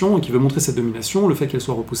domination et qu'il veut montrer cette domination, le fait qu'elle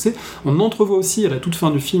soit repoussée. On entrevoit aussi à la toute fin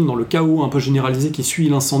du film, dans le chaos un peu généralisé qui suit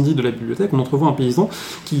l'incendie de la bibliothèque, on entrevoit un paysan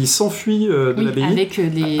qui s'enfuit de l'abbaye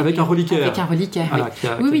avec un reliquaire. Voilà, qui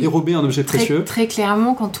a dérobé un objet précieux. Très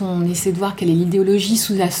clairement, quand on essaie de voir quelle est l'idéologie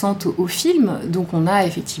sous-jacente au film, donc on a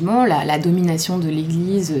effectivement la domination de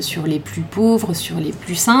l'Église sur les plus pauvres, sur les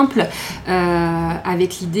plus simples,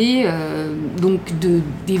 avec l'idée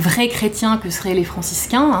des vrais chrétiens que seraient les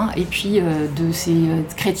franciscains, et puis de ces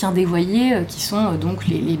chrétiens dévoyés qui sont donc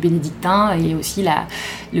les bénédictins et aussi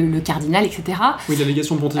le cardinal, etc. Oui, la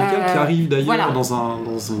légation pontificale qui arrive d'ailleurs dans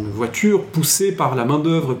une voiture poussée par la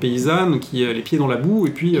main-d'œuvre paysanne qui a les pieds dans la boue,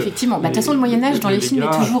 et puis... Effectivement, de toute façon le Moyen-Âge dans les films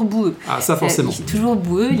est toujours boueux. Ah, ça forcément. Il est toujours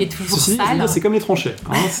boueux, il est toujours sale. C'est comme les tranchées,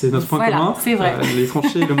 c'est notre point commun. C'est vrai. Les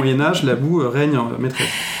tranchées, le Moyen-Âge, la boue règne maîtresse.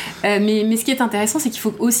 Mais ce qui est intéressant, c'est qu'il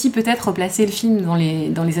faut aussi peut-être replacer le film dans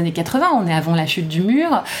les années 80. On est avant la chute du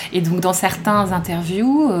mur, et donc dans certains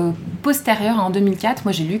interviews postérieures en 2004,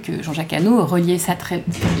 moi j'ai lu que Jean-Jacques Hano reliait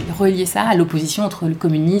ça à l'opposition entre le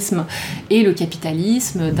communisme et le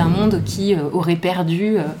capitalisme, d'un monde qui aurait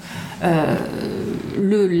perdu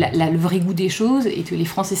le vrai goût des choses, et que les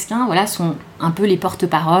franciscains sont un peu les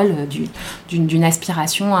porte-parole d'une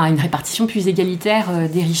aspiration à une répartition plus égalitaire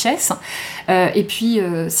des richesses. Et puis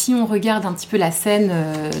si on regarde un petit peu la scène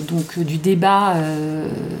du débat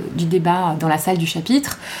dans la salle du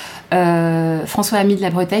chapitre, François-Ami de la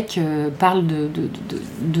Bretèque parle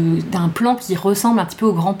d'un plan qui ressemble un petit peu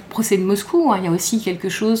au grand procès de Moscou. Il y a aussi quelque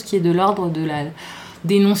chose qui est de l'ordre de la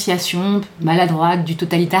dénonciation maladroite du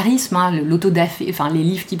totalitarisme, l'autodafé, les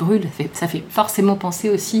livres qui brûlent, ça fait forcément penser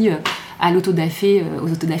aussi aux autodafés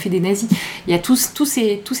des nazis. Il y a tous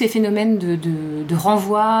ces phénomènes de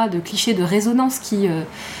renvoi, de clichés, de résonance qui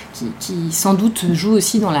sans doute jouent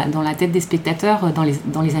aussi dans la tête des spectateurs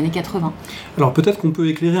dans les années 80. Alors peut-être qu'on peut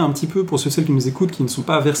éclairer un petit peu pour ceux et celles qui nous écoutent, qui ne sont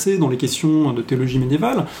pas versés dans les questions de théologie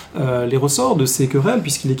médiévale, les ressorts de ces querelles,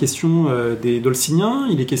 puisqu'il est question des Dolciniens,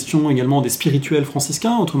 il est question également des spirituels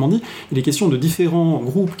franciscains, autrement dit, il est question de différents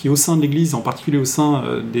groupes qui, au sein de l'Église, en particulier au sein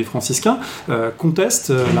des franciscains,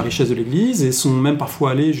 contestent la richesse de l'Église et sont même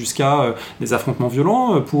parfois allés jusqu'à des affrontements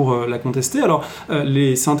violents pour la contester. Alors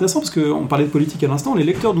c'est intéressant parce qu'on parlait de politique à l'instant, les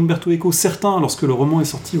lecteurs d'Umberto Eco, certains, lorsque le roman est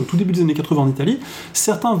sorti au tout début des années 80 en Italie,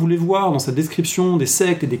 certains voulaient voir dans sa description des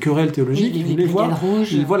sectes et des querelles théologiques, ils voulaient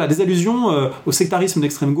voir des allusions au sectarisme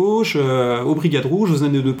d'extrême gauche, aux brigades rouges, aux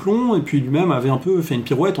années de plomb, et puis lui-même avait un peu fait une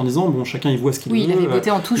pirouette en disant bon, chacun y voit ce qu'il veut. Oui, il avait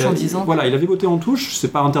botté en touche en disant. Voilà, il avait botté en touche,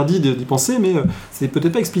 c'est pas interdit d'y penser, mais c'est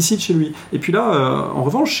peut-être pas explicite chez lui. Et puis là, en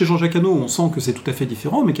revanche, chez Jean-Jacques Hano, on sent que c'est tout à fait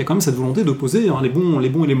différent, mais qu'il y a quand même cette volonté d'opposer les bons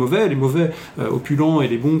et les mauvais opulents et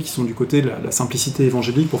les bons qui sont du côté de la simplicité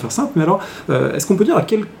évangélique, pour faire simple. Mais alors, est-ce qu'on peut dire à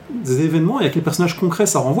quels événements et à quels personnages concrets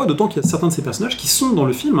ça renvoie, d'autant qu'il y a certains de ces personnages qui sont dans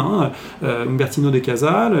le film, Umbertino de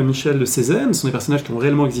Casal, Michel de Cézanne, ce sont des personnages qui ont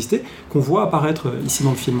réellement existé, qu'on voit apparaître ici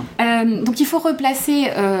dans le film. Donc il faut replacer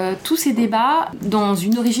tous ces débats dans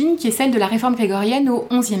une origine qui est celle de la réforme grégorienne au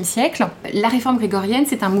XIe siècle. La réforme grégorienne,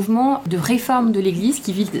 c'est un mouvement de réforme de l'Église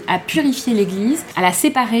qui vise à purifier l'Église, à la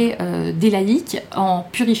séparer des laïcs en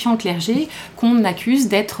purifiant le clergé qu'on accuse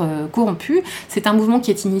d'être corrompu. C'est un mouvement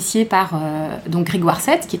qui est initié par donc Grégoire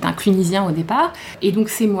VII, qui est un clunisien au départ, et donc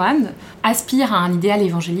ces moines aspirent à un idéal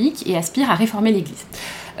évangélique et aspirent à réformer l'Église.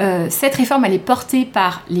 Cette réforme, elle est portée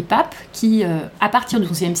par les papes qui, à partir du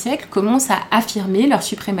XIe siècle, commencent à affirmer leur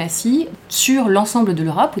suprématie sur l'ensemble de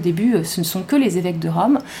l'Europe. Au début, ce ne sont que les évêques de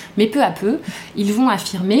Rome, mais peu à peu, ils vont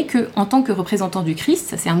affirmer qu'en tant que représentants du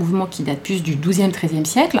Christ, c'est un mouvement qui date plus du XIIe, XIIIe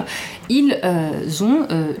siècle, ils ont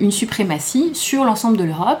une suprématie sur l'ensemble de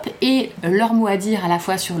l'Europe et leur mot à dire à la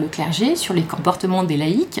fois sur le clergé, sur les comportements des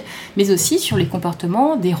laïcs, mais aussi sur les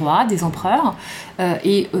comportements des rois, des empereurs.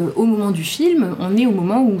 Et au moment du film, on est au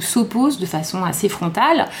moment où s'oppose de façon assez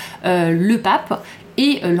frontale le pape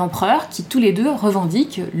et l'empereur, qui tous les deux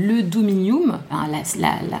revendiquent le dominium,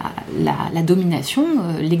 la domination,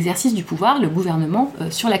 l'exercice du pouvoir, le gouvernement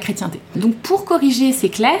sur la chrétienté. Donc pour corriger ces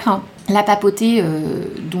clercs, la papauté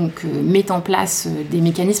met en place des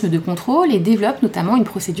mécanismes de contrôle et développe notamment une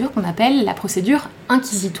procédure qu'on appelle la procédure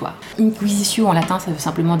inquisitoire. Inquisitio en latin, ça veut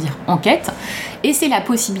simplement dire enquête, et c'est la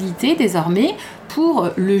possibilité désormais pour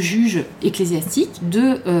le juge ecclésiastique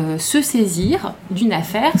de se saisir d'une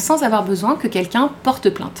affaire sans avoir besoin que quelqu'un porte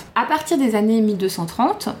plainte. À partir des années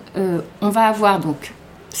 1230, on va avoir donc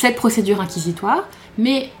cette procédure inquisitoire,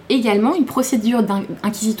 mais également une procédure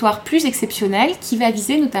inquisitoire plus exceptionnelle qui va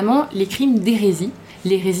viser notamment les crimes d'hérésie.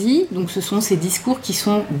 L'hérésie, donc ce sont ces discours qui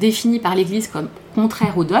sont définis par l'Église comme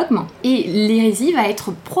contraires au dogme, et l'hérésie va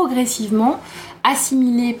être progressivement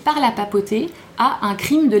assimilée par la papauté à un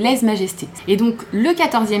crime de lèse-majesté. Et donc le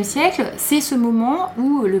XIVe siècle, c'est ce moment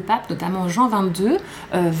où le pape, notamment Jean XXII,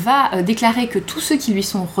 va déclarer que tous ceux qui lui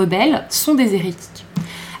sont rebelles sont des hérétiques.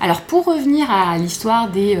 Alors pour revenir à l'histoire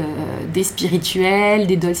des spirituels,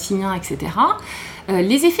 des dolciniens, etc.,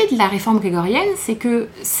 les effets de la réforme grégorienne, c'est que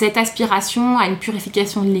cette aspiration à une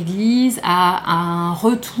purification de l'Église, à un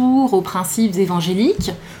retour aux principes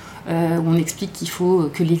évangéliques, où on explique qu'il faut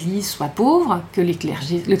que l'Église soit pauvre, que les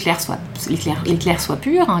clercs soient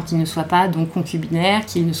purs, hein, qu'ils ne soient pas donc concubinaires,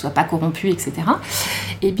 qu'ils ne soient pas corrompus, etc.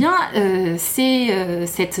 Eh bien,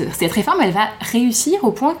 cette réforme, elle va réussir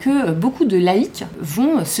au point que beaucoup de laïcs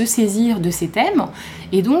vont se saisir de ces thèmes.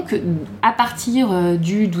 Et donc, à partir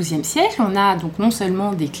du XIIe siècle, on a donc non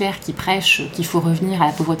seulement des clercs qui prêchent qu'il faut revenir à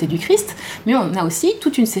la pauvreté du Christ, mais on a aussi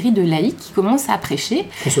toute une série de laïcs qui commencent à prêcher.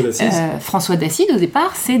 François d'Assise. François d'Assise, au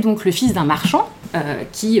départ, c'est donc le fils d'un marchand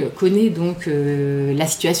qui connaît donc la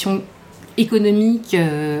situation économique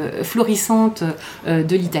florissante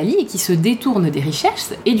de l'Italie et qui se détourne des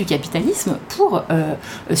richesses et du capitalisme pour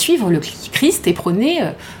suivre le Christ et prôner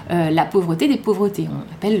la pauvreté des pauvretés.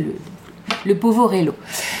 On appelle le poverello.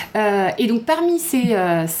 Et donc parmi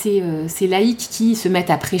ces laïcs qui se mettent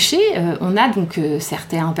à prêcher, on a donc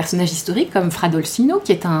certains personnages historiques comme Fra Dolcino,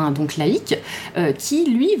 qui est un donc laïc, qui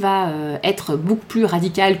lui va être beaucoup plus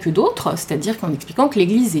radical que d'autres, c'est-à-dire qu'en expliquant que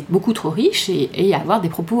l'Église est beaucoup trop riche et avoir des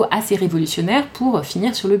propos assez révolutionnaires pour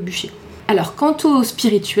finir sur le bûcher. Alors, quant aux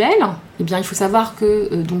spirituels, eh bien, il faut savoir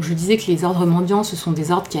que, donc je disais que les ordres mendiants, ce sont des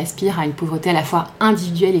ordres qui aspirent à une pauvreté à la fois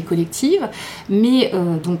individuelle et collective, mais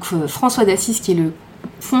François d'Assise, qui est le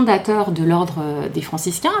fondateur de l'ordre des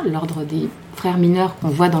franciscains, l'ordre des frères mineurs qu'on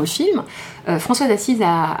voit dans le film, François d'Assise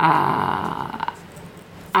a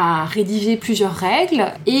rédigé plusieurs règles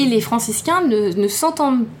et les franciscains ne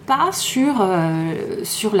s'entendent pas sur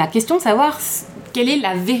la question de savoir quelle est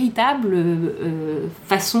la véritable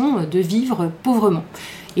façon de vivre pauvrement.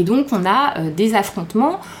 Et donc on a des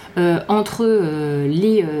affrontements entre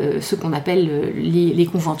ceux qu'on appelle les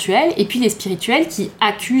conventuels et puis les spirituels qui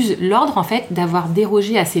accusent l'ordre en fait d'avoir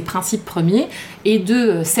dérogé à ses principes premiers et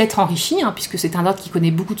de s'être enrichi, puisque c'est un ordre qui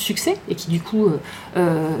connaît beaucoup de succès et qui du coup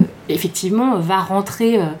effectivement va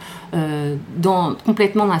rentrer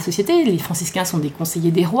complètement dans la société. Les franciscains sont des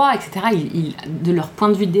conseillers des rois, etc. De leur point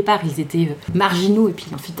de vue de départ, ils étaient marginaux et puis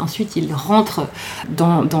ensuite ils rentrent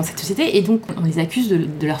dans cette société et donc on les accuse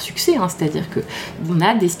de leur succès, c'est-à-dire qu'on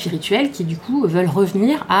a des spirituels qui du coup veulent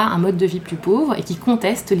revenir à un mode de vie plus pauvre et qui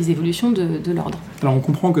contestent les évolutions de l'ordre. Alors on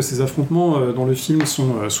comprend que ces affrontements dans le film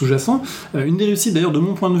sont sous-jacents. Une des réussites d'ailleurs de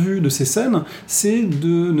mon point de vue de ces scènes, c'est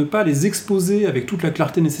de ne pas les exposer avec toute la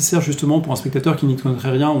clarté nécessaire justement pour un spectateur qui n'y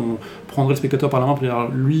connaîtrait rien. On prendrait le spectateur par la main pour dire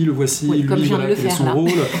lui le voici, oui, lui voilà quel est son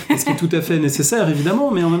rôle, ce qui est tout à fait nécessaire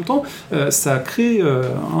évidemment, mais en même temps ça crée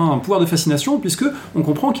un pouvoir de fascination puisque on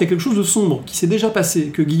comprend qu'il y a quelque chose de sombre qui s'est déjà passé,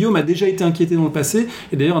 que Guillaume a déjà été inquiété dans le passé,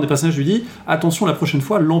 et d'ailleurs un des personnages lui dit attention, la prochaine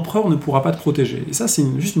fois l'empereur ne pourra pas te protéger. Et ça c'est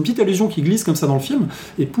juste une petite allusion qui glisse comme ça dans le film,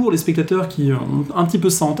 et pour les spectateurs qui ont un petit peu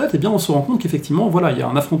ça en tête, eh bien on se rend compte qu'effectivement voilà, il y a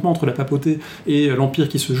un affrontement entre la papauté et l'empire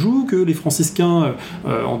qui se joue, que les franciscains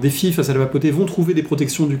en défi face à la papauté vont trouver des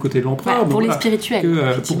protections du côté de l'empereur, pour les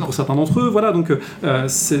spirituels pour certains d'entre eux, voilà, donc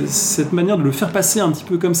cette manière de le faire passer un petit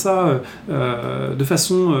peu comme ça de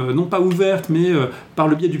façon non pas ouverte mais par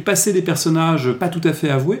le biais du passé des personnages pas tout à fait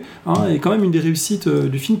avoué, est quand même une des réussites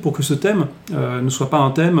du film pour que ce thème ne soit pas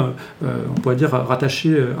un thème on pourrait dire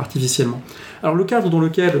rattaché artificiellement. Alors le cadre dans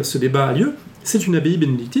lequel ce débat a lieu, C'est une abbaye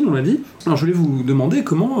bénédictine, on l'a dit. Alors je voulais vous demander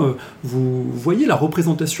comment vous voyez la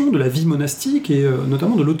représentation de la vie monastique et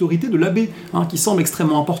notamment de l'autorité de l'abbé, qui semble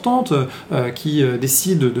extrêmement importante, qui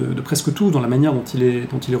décide de presque tout dans la manière dont il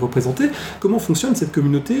est représenté. Comment fonctionne cette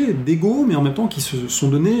communauté d'égaux, mais en même temps qui se sont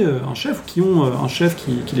donnés un chef, qui ont un chef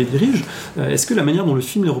qui les dirige? Est-ce que la manière dont le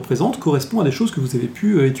film les représente correspond à des choses que vous avez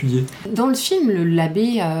pu étudier? Dans le film,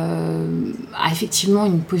 l'abbé a effectivement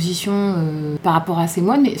une position par rapport à ses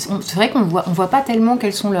moines, mais c'est vrai qu'on voit pas tellement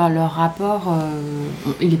quels sont leurs rapports.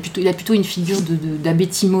 Il a plutôt une figure d'abbé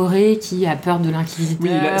timoré qui a peur de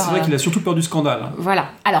l'inquisiteur. Oui, c'est vrai qu'il a surtout peur du scandale. Voilà.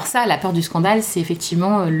 Alors ça, la peur du scandale, c'est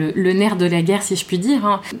effectivement le nerf de la guerre, si je puis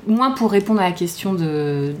dire. Moins pour répondre à la question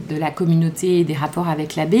de la communauté et des rapports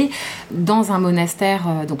avec l'abbé. Dans un monastère,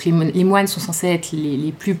 donc les moines sont censés être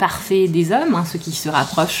les plus parfaits des hommes, ceux qui se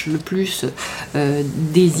rapprochent le plus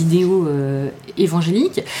des idéaux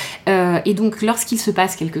évangéliques. Et donc, lorsqu'il se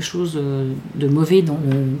passe quelque chose de mauvais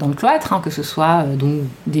dans le cloître, que ce soit donc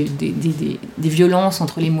des violences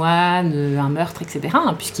entre les moines, un meurtre, etc.,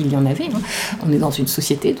 puisqu'il y en avait. On est dans une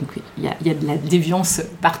société, donc il y a de la déviance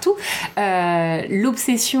partout.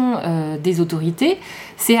 L'obsession des autorités,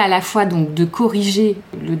 c'est à la fois donc de corriger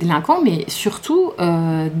le délinquant, mais surtout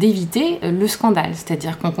d'éviter le scandale.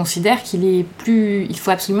 C'est-à-dire qu'on considère qu'il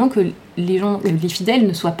faut absolument que les fidèles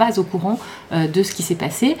ne soient pas au courant de ce qui s'est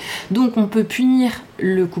passé. Donc on peut punir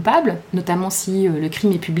le coupable, notamment si le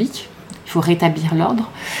crime est public. Il faut rétablir l'ordre.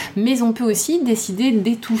 Mais on peut aussi décider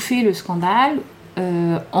d'étouffer le scandale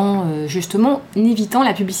en justement évitant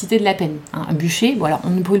la publicité de la peine. Un bûcher, bon alors on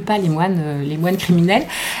ne brûle pas les moines criminels,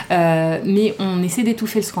 mais on essaie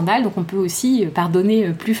d'étouffer le scandale, donc on peut aussi pardonner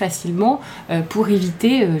plus facilement pour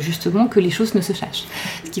éviter justement que les choses ne se sachent.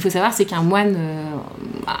 Ce qu'il faut savoir, c'est qu'un moine,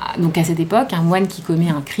 donc à cette époque, un moine qui commet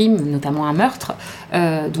un crime, notamment un meurtre,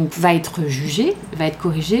 donc va être jugé, va être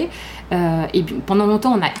corrigé. Et pendant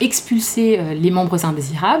longtemps, on a expulsé les membres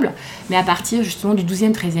indésirables, mais à partir justement du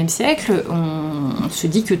XIIe, XIIIe siècle, on se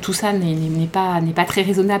dit que tout ça n'est pas très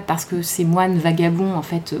raisonnable parce que ces moines vagabonds en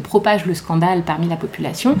fait propagent le scandale parmi la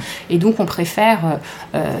population, et donc on préfère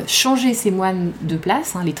changer ces moines de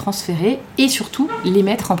place, les transférer et surtout les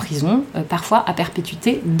mettre en prison, parfois à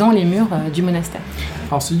perpétuité dans les murs du monastère.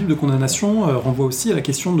 Alors ce livre de condamnation renvoie aussi à la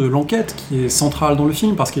question de l'enquête qui est centrale dans le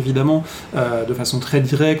film, parce qu'évidemment, de façon très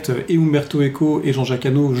directe, et Umberto Eco et Jean-Jacques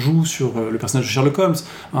Hano jouent sur le personnage de Sherlock Holmes.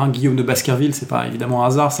 Guillaume de Baskerville, c'est pas évidemment un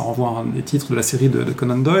hasard, ça renvoie à un des titres de la série de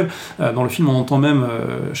Conan Doyle. Dans le film, on entend même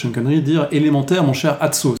Sean Connery dire « élémentaire, mon cher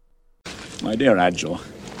Atso ». My dear Adjo,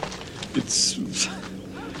 it's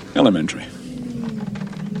elementary.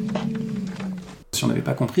 Si on n'avait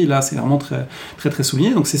pas compris, là c'est vraiment très, très, très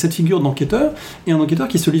souligné. Donc c'est cette figure d'enquêteur, et un enquêteur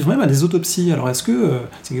qui se livre même à des autopsies. Alors est-ce que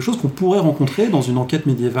c'est quelque chose qu'on pourrait rencontrer dans une enquête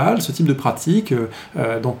médiévale, ce type de pratique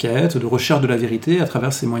d'enquête, de recherche de la vérité à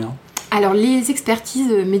travers ces moyens? Alors, les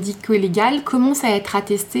expertises médico-légales commencent à être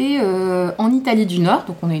attestées en Italie du Nord,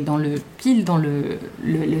 donc on est pile dans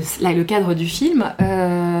le cadre du film,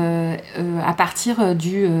 à partir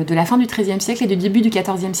de la fin du XIIIe siècle et du début du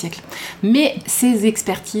XIVe siècle. Mais ces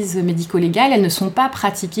expertises médico-légales, elles ne sont pas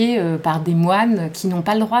pratiquées par des moines qui n'ont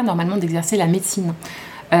pas le droit normalement d'exercer la médecine.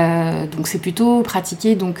 Donc c'est plutôt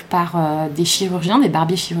pratiqué donc, par des chirurgiens, des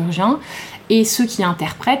barbiers chirurgiens, et ceux qui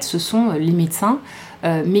interprètent, ce sont les médecins,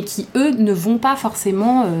 mais qui, eux, ne vont pas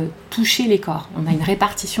forcément toucher les corps. On a une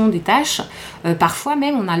répartition des tâches. Parfois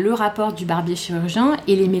même, on a le rapport du barbier chirurgien,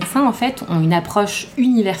 et les médecins, en fait, ont une approche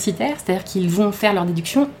universitaire, c'est-à-dire qu'ils vont faire leur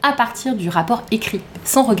déduction à partir du rapport écrit,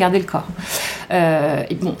 sans regarder le corps.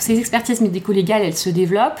 Et bon, ces expertises médico-légales, elles se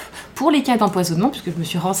développent pour les cas d'empoisonnement, puisque je me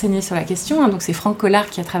suis renseignée sur la question. Donc c'est Franck Collard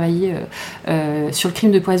qui a travaillé sur le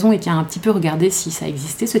crime de poison et qui a un petit peu regardé si ça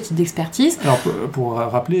existait, ce type d'expertise. Alors pour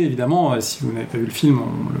rappeler, évidemment, si vous n'avez pas vu le film,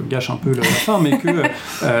 on le gâche un peu la fin, mais que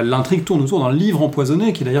l'intrigue tourne autour d'un livre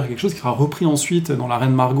empoisonné, qui est d'ailleurs quelque chose qui sera repris ensuite dans La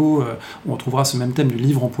Reine Margot, où on trouvera ce même thème du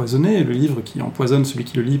livre empoisonné, le livre qui empoisonne celui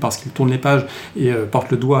qui le lit parce qu'il tourne les pages et porte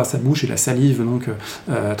le doigt à sa bouche, et la salive donc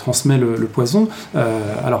transmet le poison.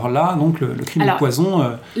 Alors là, donc le crime de poison...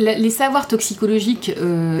 Les savoirs toxicologiques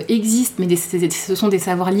existent, mais ce sont des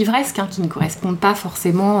savoirs livresques qui ne correspondent pas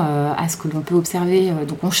forcément à ce que l'on peut observer.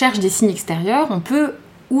 Donc on cherche des signes extérieurs, on peut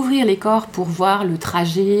ouvrir les corps pour voir le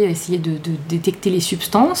trajet, essayer de détecter les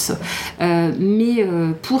substances, mais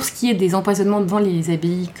pour ce qui est des empoisonnements dans les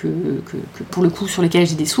abbayes que pour le coup sur lesquels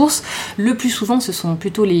j'ai des sources, le plus souvent ce sont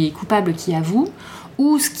plutôt les coupables qui avouent,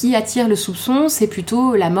 ou ce qui attire le soupçon, c'est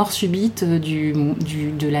plutôt la mort subite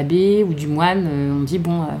de l'abbé ou du moine. On dit,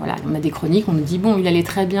 voilà, on a des chroniques, on nous dit, il allait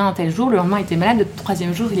très bien un tel jour, le lendemain il était malade, le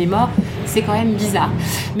troisième jour il est mort, c'est quand même bizarre.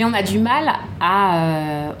 Mais on a du mal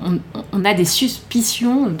à... on on a des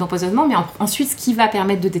suspicions d'empoisonnement, mais ensuite, ce qui va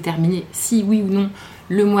permettre de déterminer si oui ou non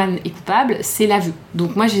le moine est coupable, c'est l'aveu.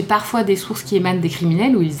 Donc moi, j'ai parfois des sources qui émanent des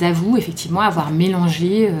criminels où ils avouent effectivement avoir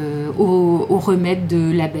mélangé au remède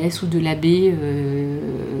de l'abbesse ou de l'abbé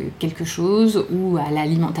quelque chose, ou à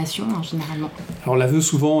l'alimentation, hein, généralement. Alors l'aveu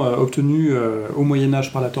souvent obtenu au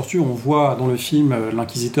Moyen-Âge par la torture, on voit dans le film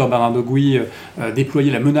l'inquisiteur Bernardo Gui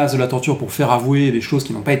déployer la menace de la torture pour faire avouer des choses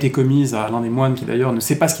qui n'ont pas été commises à l'un des moines qui d'ailleurs ne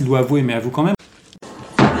sait pas ce qu'il doit avouer mais avoue quand même.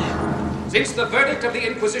 Since the verdict of the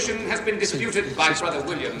Inquisition has been disputed by Brother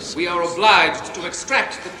Williams, we are obliged to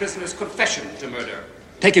extract the prisoner's confession to murder.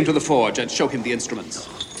 Take him to the forge and show him the instruments.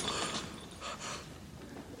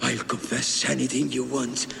 I'll confess anything you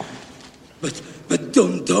want, but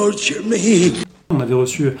don't torture me. On avait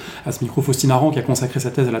reçu à ce micro Faustine Aran qui a consacré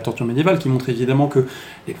sa thèse à la torture médiévale, qui montre évidemment que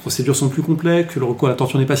les procédures sont plus complexes, que le recours à la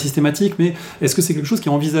torture n'est pas systématique, mais est-ce que c'est quelque chose qui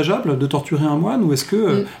est envisageable de torturer un moine, ou est-ce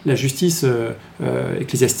que la justice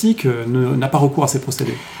ecclésiastique n'a pas recours à ces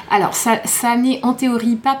procédés ? Alors ça n'est en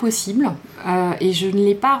théorie pas possible, et je ne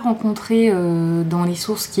l'ai pas rencontré dans les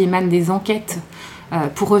sources qui émanent des enquêtes.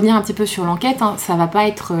 Pour revenir un petit peu sur l'enquête, hein, ça va pas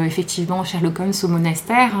être effectivement Sherlock Holmes au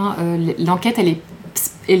monastère, hein, l'enquête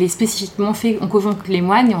elle est spécifiquement faite, on convoque les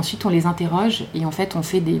moines et ensuite on les interroge et en fait on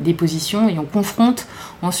fait des dépositions et on confronte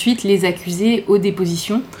ensuite les accusés aux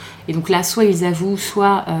dépositions. Et donc là, soit ils avouent,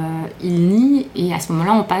 soit ils nient, et à ce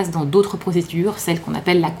moment-là, on passe dans d'autres procédures, celle qu'on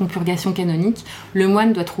appelle la compurgation canonique. Le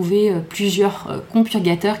moine doit trouver plusieurs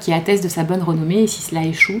compurgateurs qui attestent de sa bonne renommée, et si cela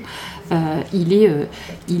échoue, il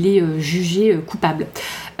est jugé coupable.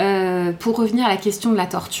 Pour revenir à la question de la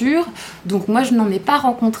torture, donc moi je n'en ai pas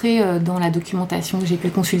rencontré dans la documentation que j'ai pu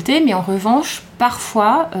consulter, mais en revanche,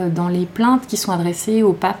 parfois, dans les plaintes qui sont adressées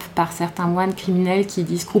au pape par certains moines criminels qui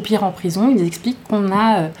disent croupir en prison, ils expliquent qu'on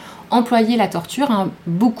a employé la torture,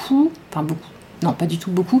 non, pas du tout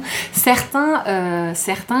beaucoup. Certains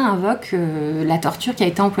invoquent la torture qui a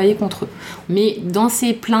été employée contre eux. Mais dans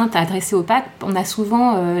ces plaintes adressées au pape, on a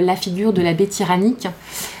souvent la figure de l'abbé tyrannique.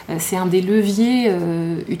 C'est un des leviers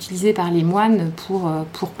utilisés par les moines pour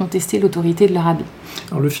contester l'autorité de leur abbé.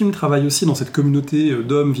 Alors le film travaille aussi dans cette communauté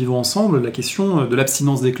d'hommes vivant ensemble la question de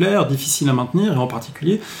l'abstinence des clercs, difficile à maintenir, et en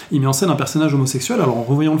particulier, il met en scène un personnage homosexuel. Alors en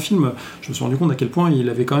revoyant le film, je me suis rendu compte à quel point il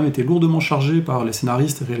avait quand même été lourdement chargé par les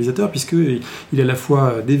scénaristes et réalisateurs, puisqu'il est à la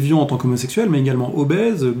fois déviant en tant qu'homosexuel, mais également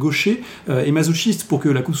obèse, gaucher et masochiste pour que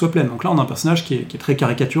la coupe soit pleine. Donc là, on a un personnage qui est très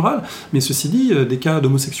caricatural, mais ceci dit, des cas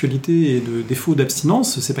d'homosexualité et de défaut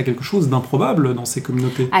d'abstinence, c'est pas quelque chose d'improbable dans ces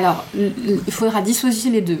communautés. Alors, il faudra dissocier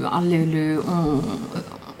les deux.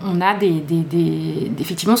 On a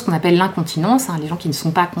effectivement ce qu'on appelle l'incontinence, hein, les gens qui ne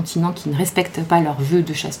sont pas continents, qui ne respectent pas leurs vœux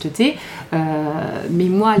de chasteté. Mais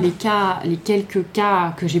moi, les quelques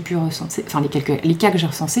cas que j'ai pu recenser, enfin les cas que j'ai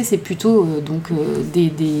recensés, c'est plutôt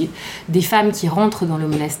des femmes qui rentrent dans le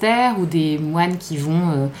monastère ou des moines qui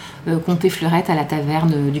vont compter fleurette à la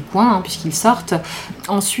taverne du coin, hein, puisqu'ils sortent.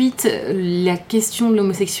 Ensuite, la question de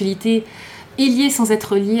l'homosexualité est liée sans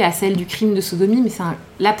être liée à celle du crime de sodomie, mais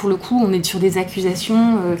là pour le coup on est sur des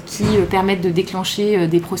accusations qui permettent de déclencher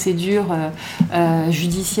des procédures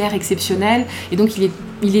judiciaires exceptionnelles, et donc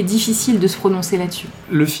il est difficile de se prononcer là-dessus.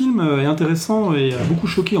 Le film est intéressant et a beaucoup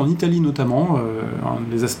choqué en Italie notamment.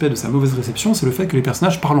 Un des aspects de sa mauvaise réception, c'est le fait que les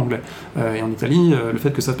personnages parlent anglais. Et en Italie, le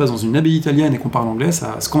fait que ça se passe dans une abbaye italienne et qu'on parle anglais,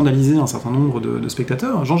 ça a scandalisé un certain nombre de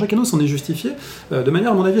spectateurs. Jean-Jacques Hano s'en est justifié de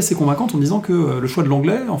manière à mon avis assez convaincante en disant que le choix de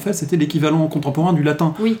l'anglais, en fait, c'était l'équivalent contemporain du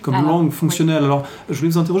latin comme langue fonctionnelle. Oui. Alors, je voulais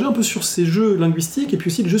vous interroger un peu sur ces jeux linguistiques et puis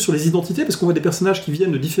aussi les jeux sur les identités, parce qu'on voit des personnages qui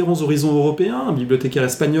viennent de différents horizons européens, un bibliothécaire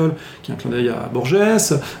espagnol qui a un clin d'œil à Borges,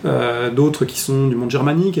 d'autres qui sont du monde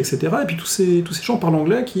germanique, etc. Et puis tous ces gens parlent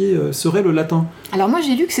anglais qui serait le latin. Alors moi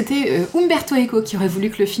j'ai lu que c'était Umberto Eco qui aurait voulu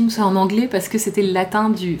que le film soit en anglais parce que c'était le latin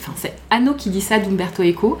du... Enfin c'est Hano qui dit ça d'Umberto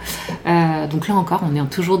Eco. Donc là encore on est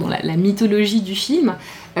toujours dans la mythologie du film.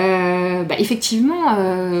 Effectivement,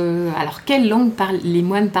 alors quelle langue les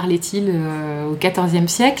moines parlaient-ils au XIVe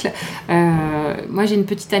siècle ? Moi j'ai une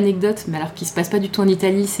petite anecdote, mais alors qui se passe pas du tout en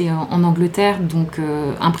Italie, c'est en Angleterre, donc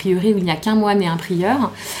un prieuré où il n'y a qu'un moine et un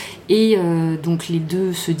prieur. Et donc les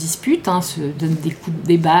deux se disputent, se donnent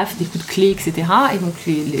des baffes, des coups de clé, etc. Et donc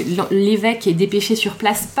l'évêque est dépêché sur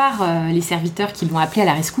place par les serviteurs qui l'ont appelé à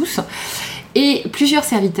la rescousse. Et plusieurs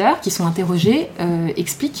serviteurs qui sont interrogés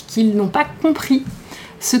expliquent qu'ils n'ont pas compris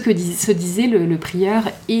ce que se disaient le prieur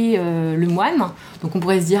et le moine. Donc on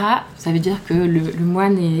pourrait se dire, ça veut dire que le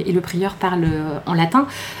moine et le prieur parlent en latin.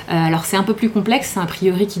 Alors c'est un peu plus complexe, c'est un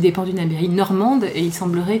prieuré qui dépend d'une abbaye normande, et il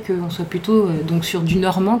semblerait qu'on soit plutôt donc sur du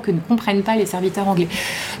normand que ne comprennent pas les serviteurs anglais.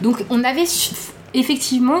 Donc on avait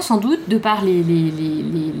Effectivement, sans doute, de par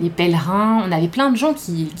les pèlerins, on avait plein de gens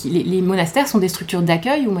les monastères sont des structures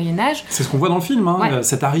d'accueil au Moyen-Âge. C'est ce qu'on voit dans le film, hein. Ouais.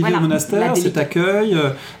 Cette arrivée au monastère, cet accueil,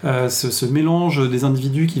 ce mélange des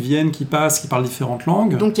individus qui viennent, qui passent, qui parlent différentes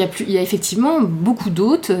langues. Donc il y a effectivement beaucoup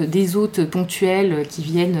d'hôtes, des hôtes ponctuels qui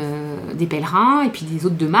viennent des pèlerins, et puis des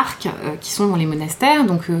hôtes de marque qui sont dans les monastères.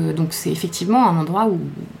 Donc c'est effectivement un endroit où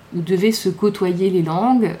devaient se côtoyer les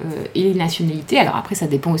langues et les nationalités. Alors après, ça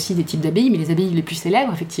dépend aussi des types d'abbayes, mais les abbayes les plus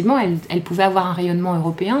célèbres, effectivement, elles pouvaient avoir un rayonnement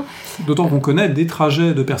européen. D'autant qu'on connaît des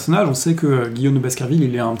trajets de personnages. On sait que Guillaume de Baskerville,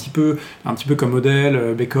 il est un petit peu comme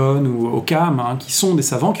Odell, Bacon ou Occam, hein, qui sont des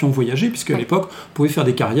savants qui ont voyagé, puisque à l'époque, on pouvait faire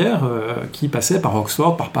des carrières qui passaient par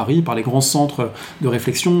Oxford, par Paris, par les grands centres de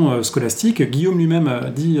réflexion scolastique. Guillaume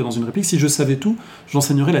lui-même dit dans une réplique, « Si je savais tout,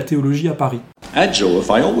 j'enseignerais la théologie à Paris ». Joe, if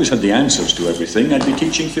I always had the answers to everything, I'd be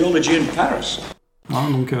teaching theology in Paris. Hein,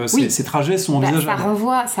 donc ces trajets sont envisageables.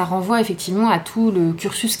 Ça renvoie effectivement à tout le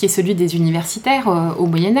cursus qui est celui des universitaires au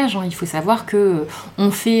Moyen-Âge. Hein. Il faut savoir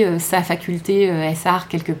qu'on fait sa faculté SR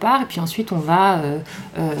quelque part, et puis ensuite on va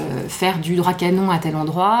faire du droit canon à tel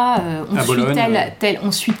endroit,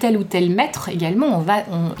 on suit tel ou tel maître également.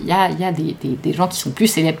 Il y a des gens qui sont plus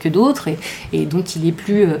célèbres que d'autres, et donc il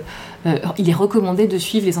est recommandé de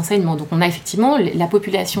suivre les enseignements. Donc on a effectivement la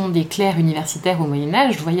population des clercs universitaires au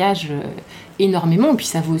Moyen-Âge voyage énormément, et puis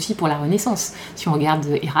ça vaut aussi pour la Renaissance. Si on regarde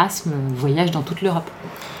Erasme, voyage dans toute l'Europe.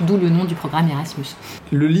 D'où le nom du programme Erasmus.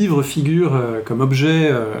 Le livre figure comme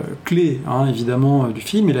objet clé, hein, évidemment, du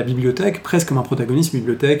film, et la bibliothèque, presque comme un protagoniste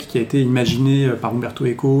bibliothèque qui a été imaginé par Umberto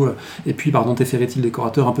Eco et puis par Dante Ferretti, le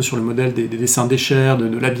décorateur, un peu sur le modèle des dessins d'Escher,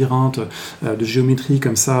 de labyrinthes, de géométrie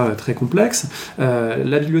comme ça, très complexes.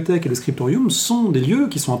 La bibliothèque et le scriptorium sont des lieux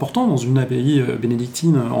qui sont importants dans une abbaye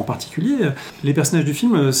bénédictine en particulier. Les personnages du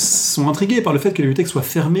film sont intrigués par le fait que la bibliothèque soit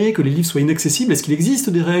fermée, que les livres soient inaccessibles. Est-ce qu'il existe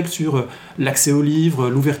des règles sur l'accès aux livres,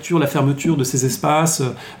 l'ouverture, la fermeture de ces espaces,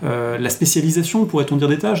 la spécialisation, pourrait-on dire,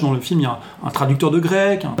 des tâches? Dans le film, il y a un traducteur de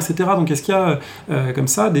grec, etc. Donc est-ce qu'il y a, comme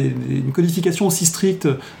ça, une codification aussi stricte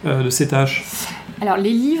de ces tâches? Alors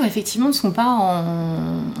les livres, effectivement, ne sont pas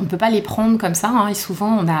on ne peut pas les prendre comme ça, hein, et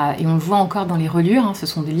souvent, et on le voit encore dans les reliures, hein, ce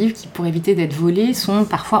sont des livres qui, pour éviter d'être volés, sont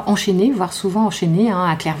parfois enchaînés, voire souvent enchaînés. Hein.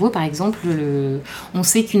 À Clairvaux, par exemple, on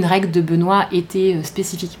sait qu'une règle de Benoît était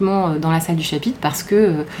spécifiquement dans la salle du chapitre, parce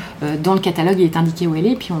que dans le catalogue, il est indiqué où elle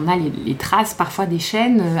est, puis on a les traces parfois des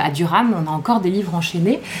chaînes. À Durham, on a encore des livres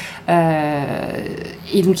enchaînés,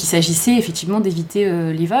 et donc il s'agissait effectivement d'éviter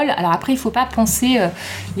les vols. Alors après, il ne faut pas penser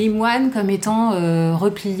les moines comme étant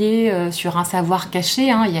repliés sur un savoir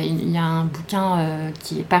caché. Hein. Il y a un bouquin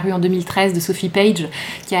qui est paru en 2013 de Sophie Page,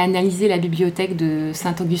 qui a analysé la bibliothèque de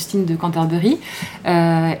Saint-Augustine de Canterbury,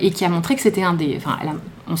 et qui a montré que c'était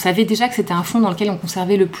on savait déjà que c'était un fonds dans lequel on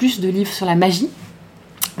conservait le plus de livres sur la magie,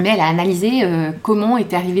 mais elle a analysé comment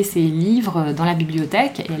étaient arrivés ces livres dans la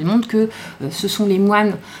bibliothèque, et elle montre que ce sont les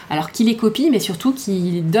moines, alors qui les copient, mais surtout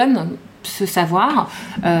qui donnent ce savoir.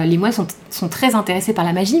 Les moines sont très intéressés par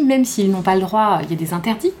la magie, même s'ils n'ont pas le droit, il y a des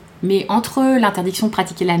interdits. Mais entre l'interdiction de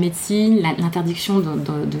pratiquer la médecine, l'interdiction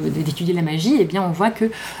d'étudier la magie, eh bien on voit que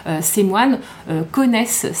ces moines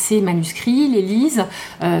connaissent ces manuscrits, les lisent,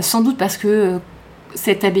 sans doute parce que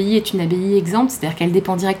cette abbaye est une abbaye exempte, c'est-à-dire qu'elle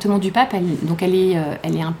dépend directement du pape, donc elle est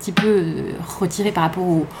un petit peu retirée par rapport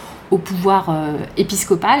au pouvoir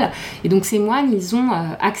épiscopal. Et donc ces moines, ils ont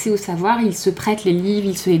accès au savoir, ils se prêtent les livres,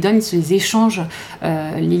 ils se les donnent, ils se les échangent.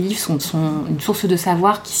 Les livres sont une source de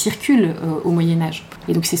savoir qui circule au Moyen-Âge.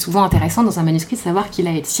 Et donc c'est souvent intéressant dans un manuscrit de savoir qu'il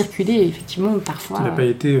a circulé, effectivement, parfois. Il n'a pas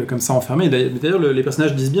été comme ça enfermé. D'ailleurs, les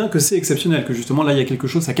personnages disent bien que c'est exceptionnel, que justement là il y a quelque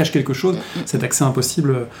chose, ça cache quelque chose, cet accès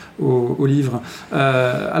impossible au livre.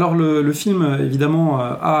 Alors le film, évidemment,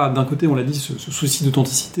 a d'un côté, on l'a dit, ce souci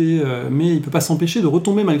d'authenticité, mais il ne peut pas s'empêcher de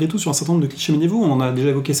retomber malgré tout sur un certain nombre de clichés médiévaux. On en a déjà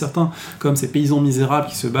évoqué certains, comme ces paysans misérables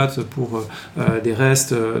qui se battent pour des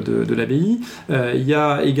restes de l'abbaye. Il y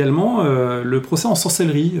a également le procès en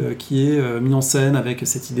sorcellerie qui est mis en scène avec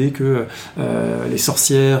cette idée que les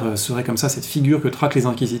sorcières seraient comme ça, cette figure que traquent les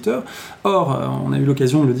inquisiteurs. Or, on a eu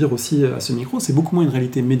l'occasion de le dire aussi à ce micro, c'est beaucoup moins une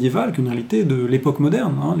réalité médiévale qu'une réalité de l'époque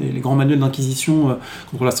moderne. Hein. Les grands manuels d'inquisition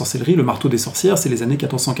contre la sorcellerie, le marteau des sorcières, c'est les années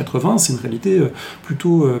 1480, c'est une réalité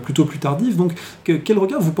plutôt plus tardive. Donc, quel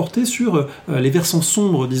regard vous portez sur les versants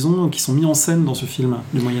sombres, disons, qui sont mis en scène dans ce film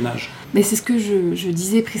du Moyen-Âge? Mais c'est ce que je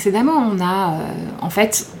disais précédemment. On a, en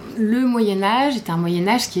fait, le Moyen-Âge est un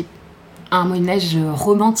Moyen-Âge qui est un Moyen-Âge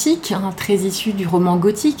romantique, très issu du roman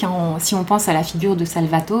gothique. Si on pense à la figure de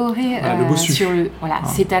Salvatore, le bossu.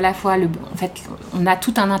 C'est à la fois en fait, on a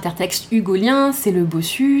tout un intertexte hugolien, c'est le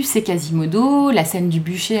bossu, c'est Quasimodo. La scène du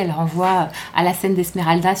bûcher, elle renvoie à la scène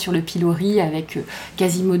d'Esmeralda sur le pilori avec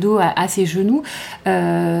Quasimodo à ses genoux.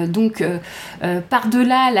 Par-delà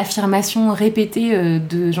l'affirmation répétée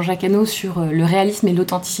de Jean-Jacques Hano sur le réalisme et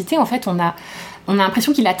l'authenticité, en fait, on a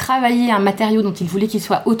l'impression qu'il a travaillé un matériau dont il voulait qu'il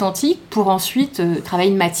soit authentique pour ensuite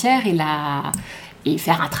travailler une matière et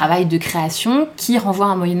faire un travail de création qui renvoie à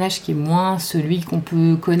un Moyen-Âge qui est moins celui qu'on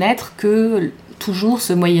peut connaître que toujours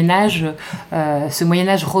ce Moyen-Âge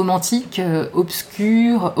romantique,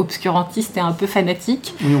 obscur, obscurantiste et un peu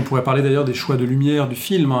fanatique. Oui, on pourrait parler d'ailleurs des choix de lumière du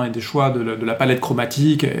film, et des choix de la palette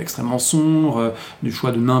chromatique extrêmement sombre, du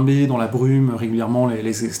choix de nimber dans la brume régulièrement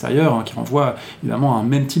les extérieurs, qui renvoient évidemment à un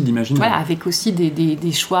même type d'imaginaire. Voilà, avec aussi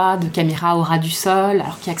des choix de caméra au ras du sol,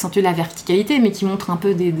 alors qui accentuent la verticalité, mais qui montrent un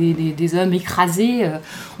peu des hommes écrasés.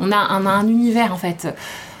 On a un univers, en fait,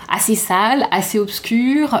 assez sale, assez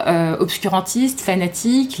obscur, obscurantiste,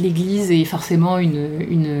 fanatique. L'Église est forcément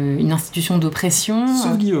une institution d'oppression.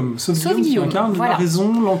 Sauf Guillaume qui incarne la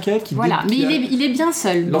raison, l'enquête. Mais il est bien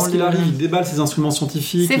seul. Lorsqu'il arrive, il déballe ses instruments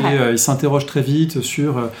scientifiques et il s'interroge très vite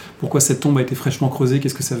sur pourquoi cette tombe a été fraîchement creusée,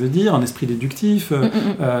 qu'est-ce que ça veut dire, un esprit déductif.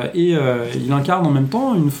 Et il incarne en même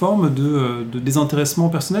temps une forme de désintéressement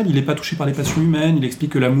personnel. Il n'est pas touché par les passions humaines, il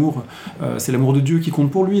explique que l'amour, c'est l'amour de Dieu qui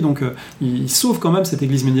compte pour lui. Donc il sauve quand même cette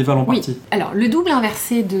Église médiévale en partie. Alors le double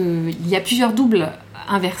inversé il y a plusieurs doubles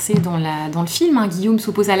inversés dans le film. Guillaume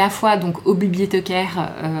s'oppose à la fois donc au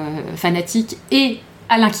bibliothécaire fanatique et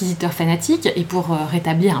à l'inquisiteur fanatique, et pour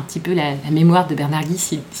rétablir un petit peu la mémoire de Bernard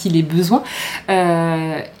Guy s'il est besoin,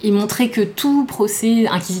 et montrer que tout procès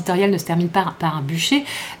inquisitorial ne se termine pas par un bûcher.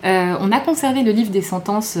 On a conservé le livre des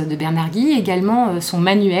sentences de Bernard Guy, également son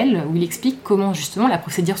manuel où il explique comment justement la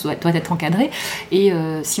procédure doit être encadrée, et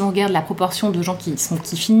si on regarde la proportion de gens qui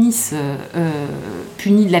finissent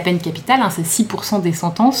punis de la peine capitale, c'est 6% des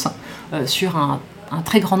sentences sur un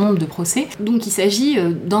très grand nombre de procès. Donc il s'agit,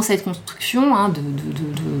 dans cette construction,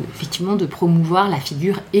 effectivement, de promouvoir la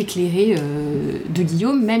figure éclairée de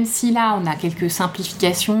Guillaume, même si là on a quelques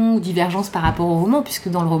simplifications ou divergences par rapport au roman, puisque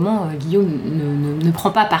dans le roman, Guillaume ne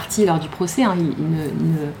prend pas parti lors du procès,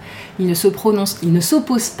 il ne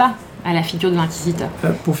s'oppose pas à la figure de l'inquisiteur.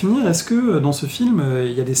 Pour finir, est-ce que dans ce film,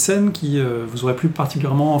 il y a des scènes qui vous auraient plus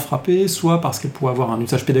particulièrement frappé, soit parce qu'elles pourraient avoir un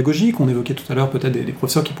usage pédagogique, on évoquait tout à l'heure peut-être des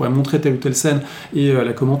professeurs qui pourraient montrer telle ou telle scène et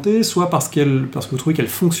la commenter, soit parce que vous trouvez qu'elle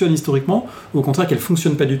fonctionne historiquement, ou au contraire qu'elle ne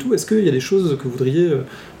fonctionne pas du tout. Est-ce qu'il y a des choses que vous voudriez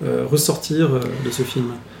ressortir de ce film ?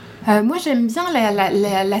 Moi j'aime bien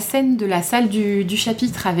la scène de la salle du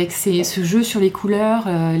chapitre avec ce jeu sur les couleurs,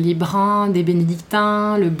 les bruns des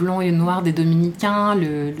bénédictins, le blanc et le noir des dominicains,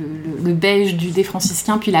 le beige des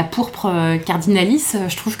franciscains, puis la pourpre cardinalis.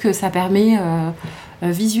 Je trouve que ça permet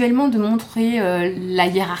visuellement de montrer la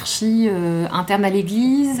hiérarchie interne à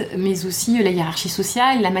l'Église, mais aussi la hiérarchie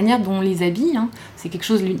sociale, la manière dont on les habille. C'est quelque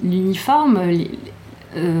chose, l'uniforme,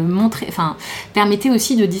 permettait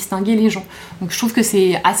aussi de distinguer les gens. Donc je trouve que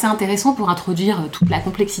c'est assez intéressant pour introduire toute la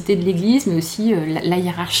complexité de l'Église, mais aussi la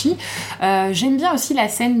hiérarchie. J'aime bien aussi la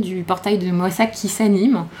scène du portail de Moissac qui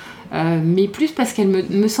s'anime, mais plus parce qu'elle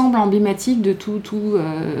me semble emblématique de tout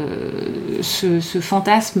ce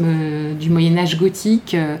fantasme du Moyen-Âge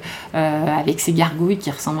gothique, avec ses gargouilles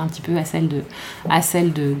qui ressemblent un petit peu à celle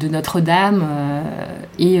de Notre-Dame,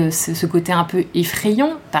 et ce côté un peu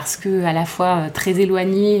effrayant, parce que à la fois très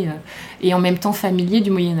éloigné et en même temps familier du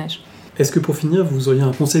Moyen-Âge. Est-ce que pour finir, vous auriez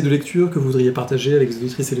un conseil de lecture que vous voudriez partager avec les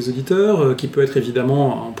auditrices et les auditeurs, qui peut être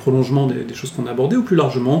évidemment un prolongement des choses qu'on a abordées, ou plus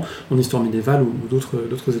largement en histoire médiévale ou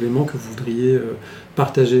d'autres éléments que vous voudriez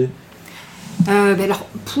partager ? Alors,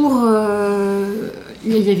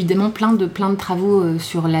 il y a évidemment plein de travaux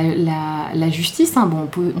sur la justice. On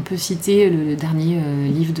peut citer le dernier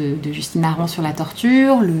livre de Justine Aron sur la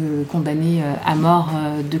torture, le Condamné à mort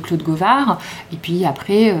de Claude Gauvard, et puis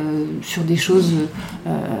après sur des choses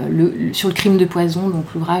sur le crime de poison, donc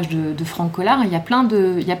l'ouvrage de Franck Collard. Il y a plein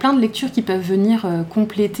de lectures qui peuvent venir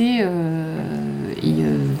compléter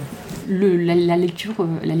la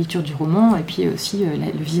lecture du roman, et puis aussi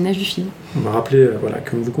le visionnage du film. On va rappeler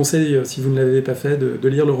qu'on vous conseille, si vous ne l'avez pas fait, de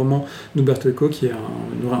lire le roman d'Umberto Eco, qui est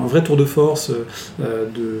un vrai tour de force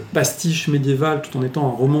de pastiche médiéval, tout en étant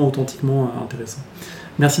un roman authentiquement intéressant.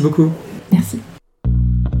 Merci beaucoup. Merci.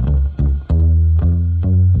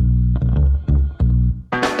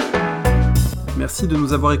 Merci de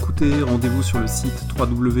nous avoir écoutés. Rendez-vous sur le site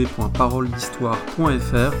www.paroledhistoire.fr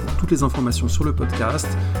pour toutes les informations sur le podcast,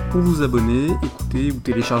 pour vous abonner, écouter ou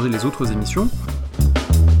télécharger les autres émissions.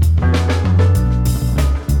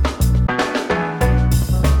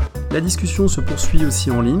 La discussion se poursuit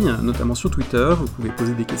aussi en ligne, notamment sur Twitter. Vous pouvez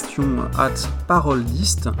poser des questions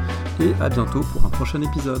 @parolediste et à bientôt pour un prochain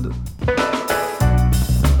épisode.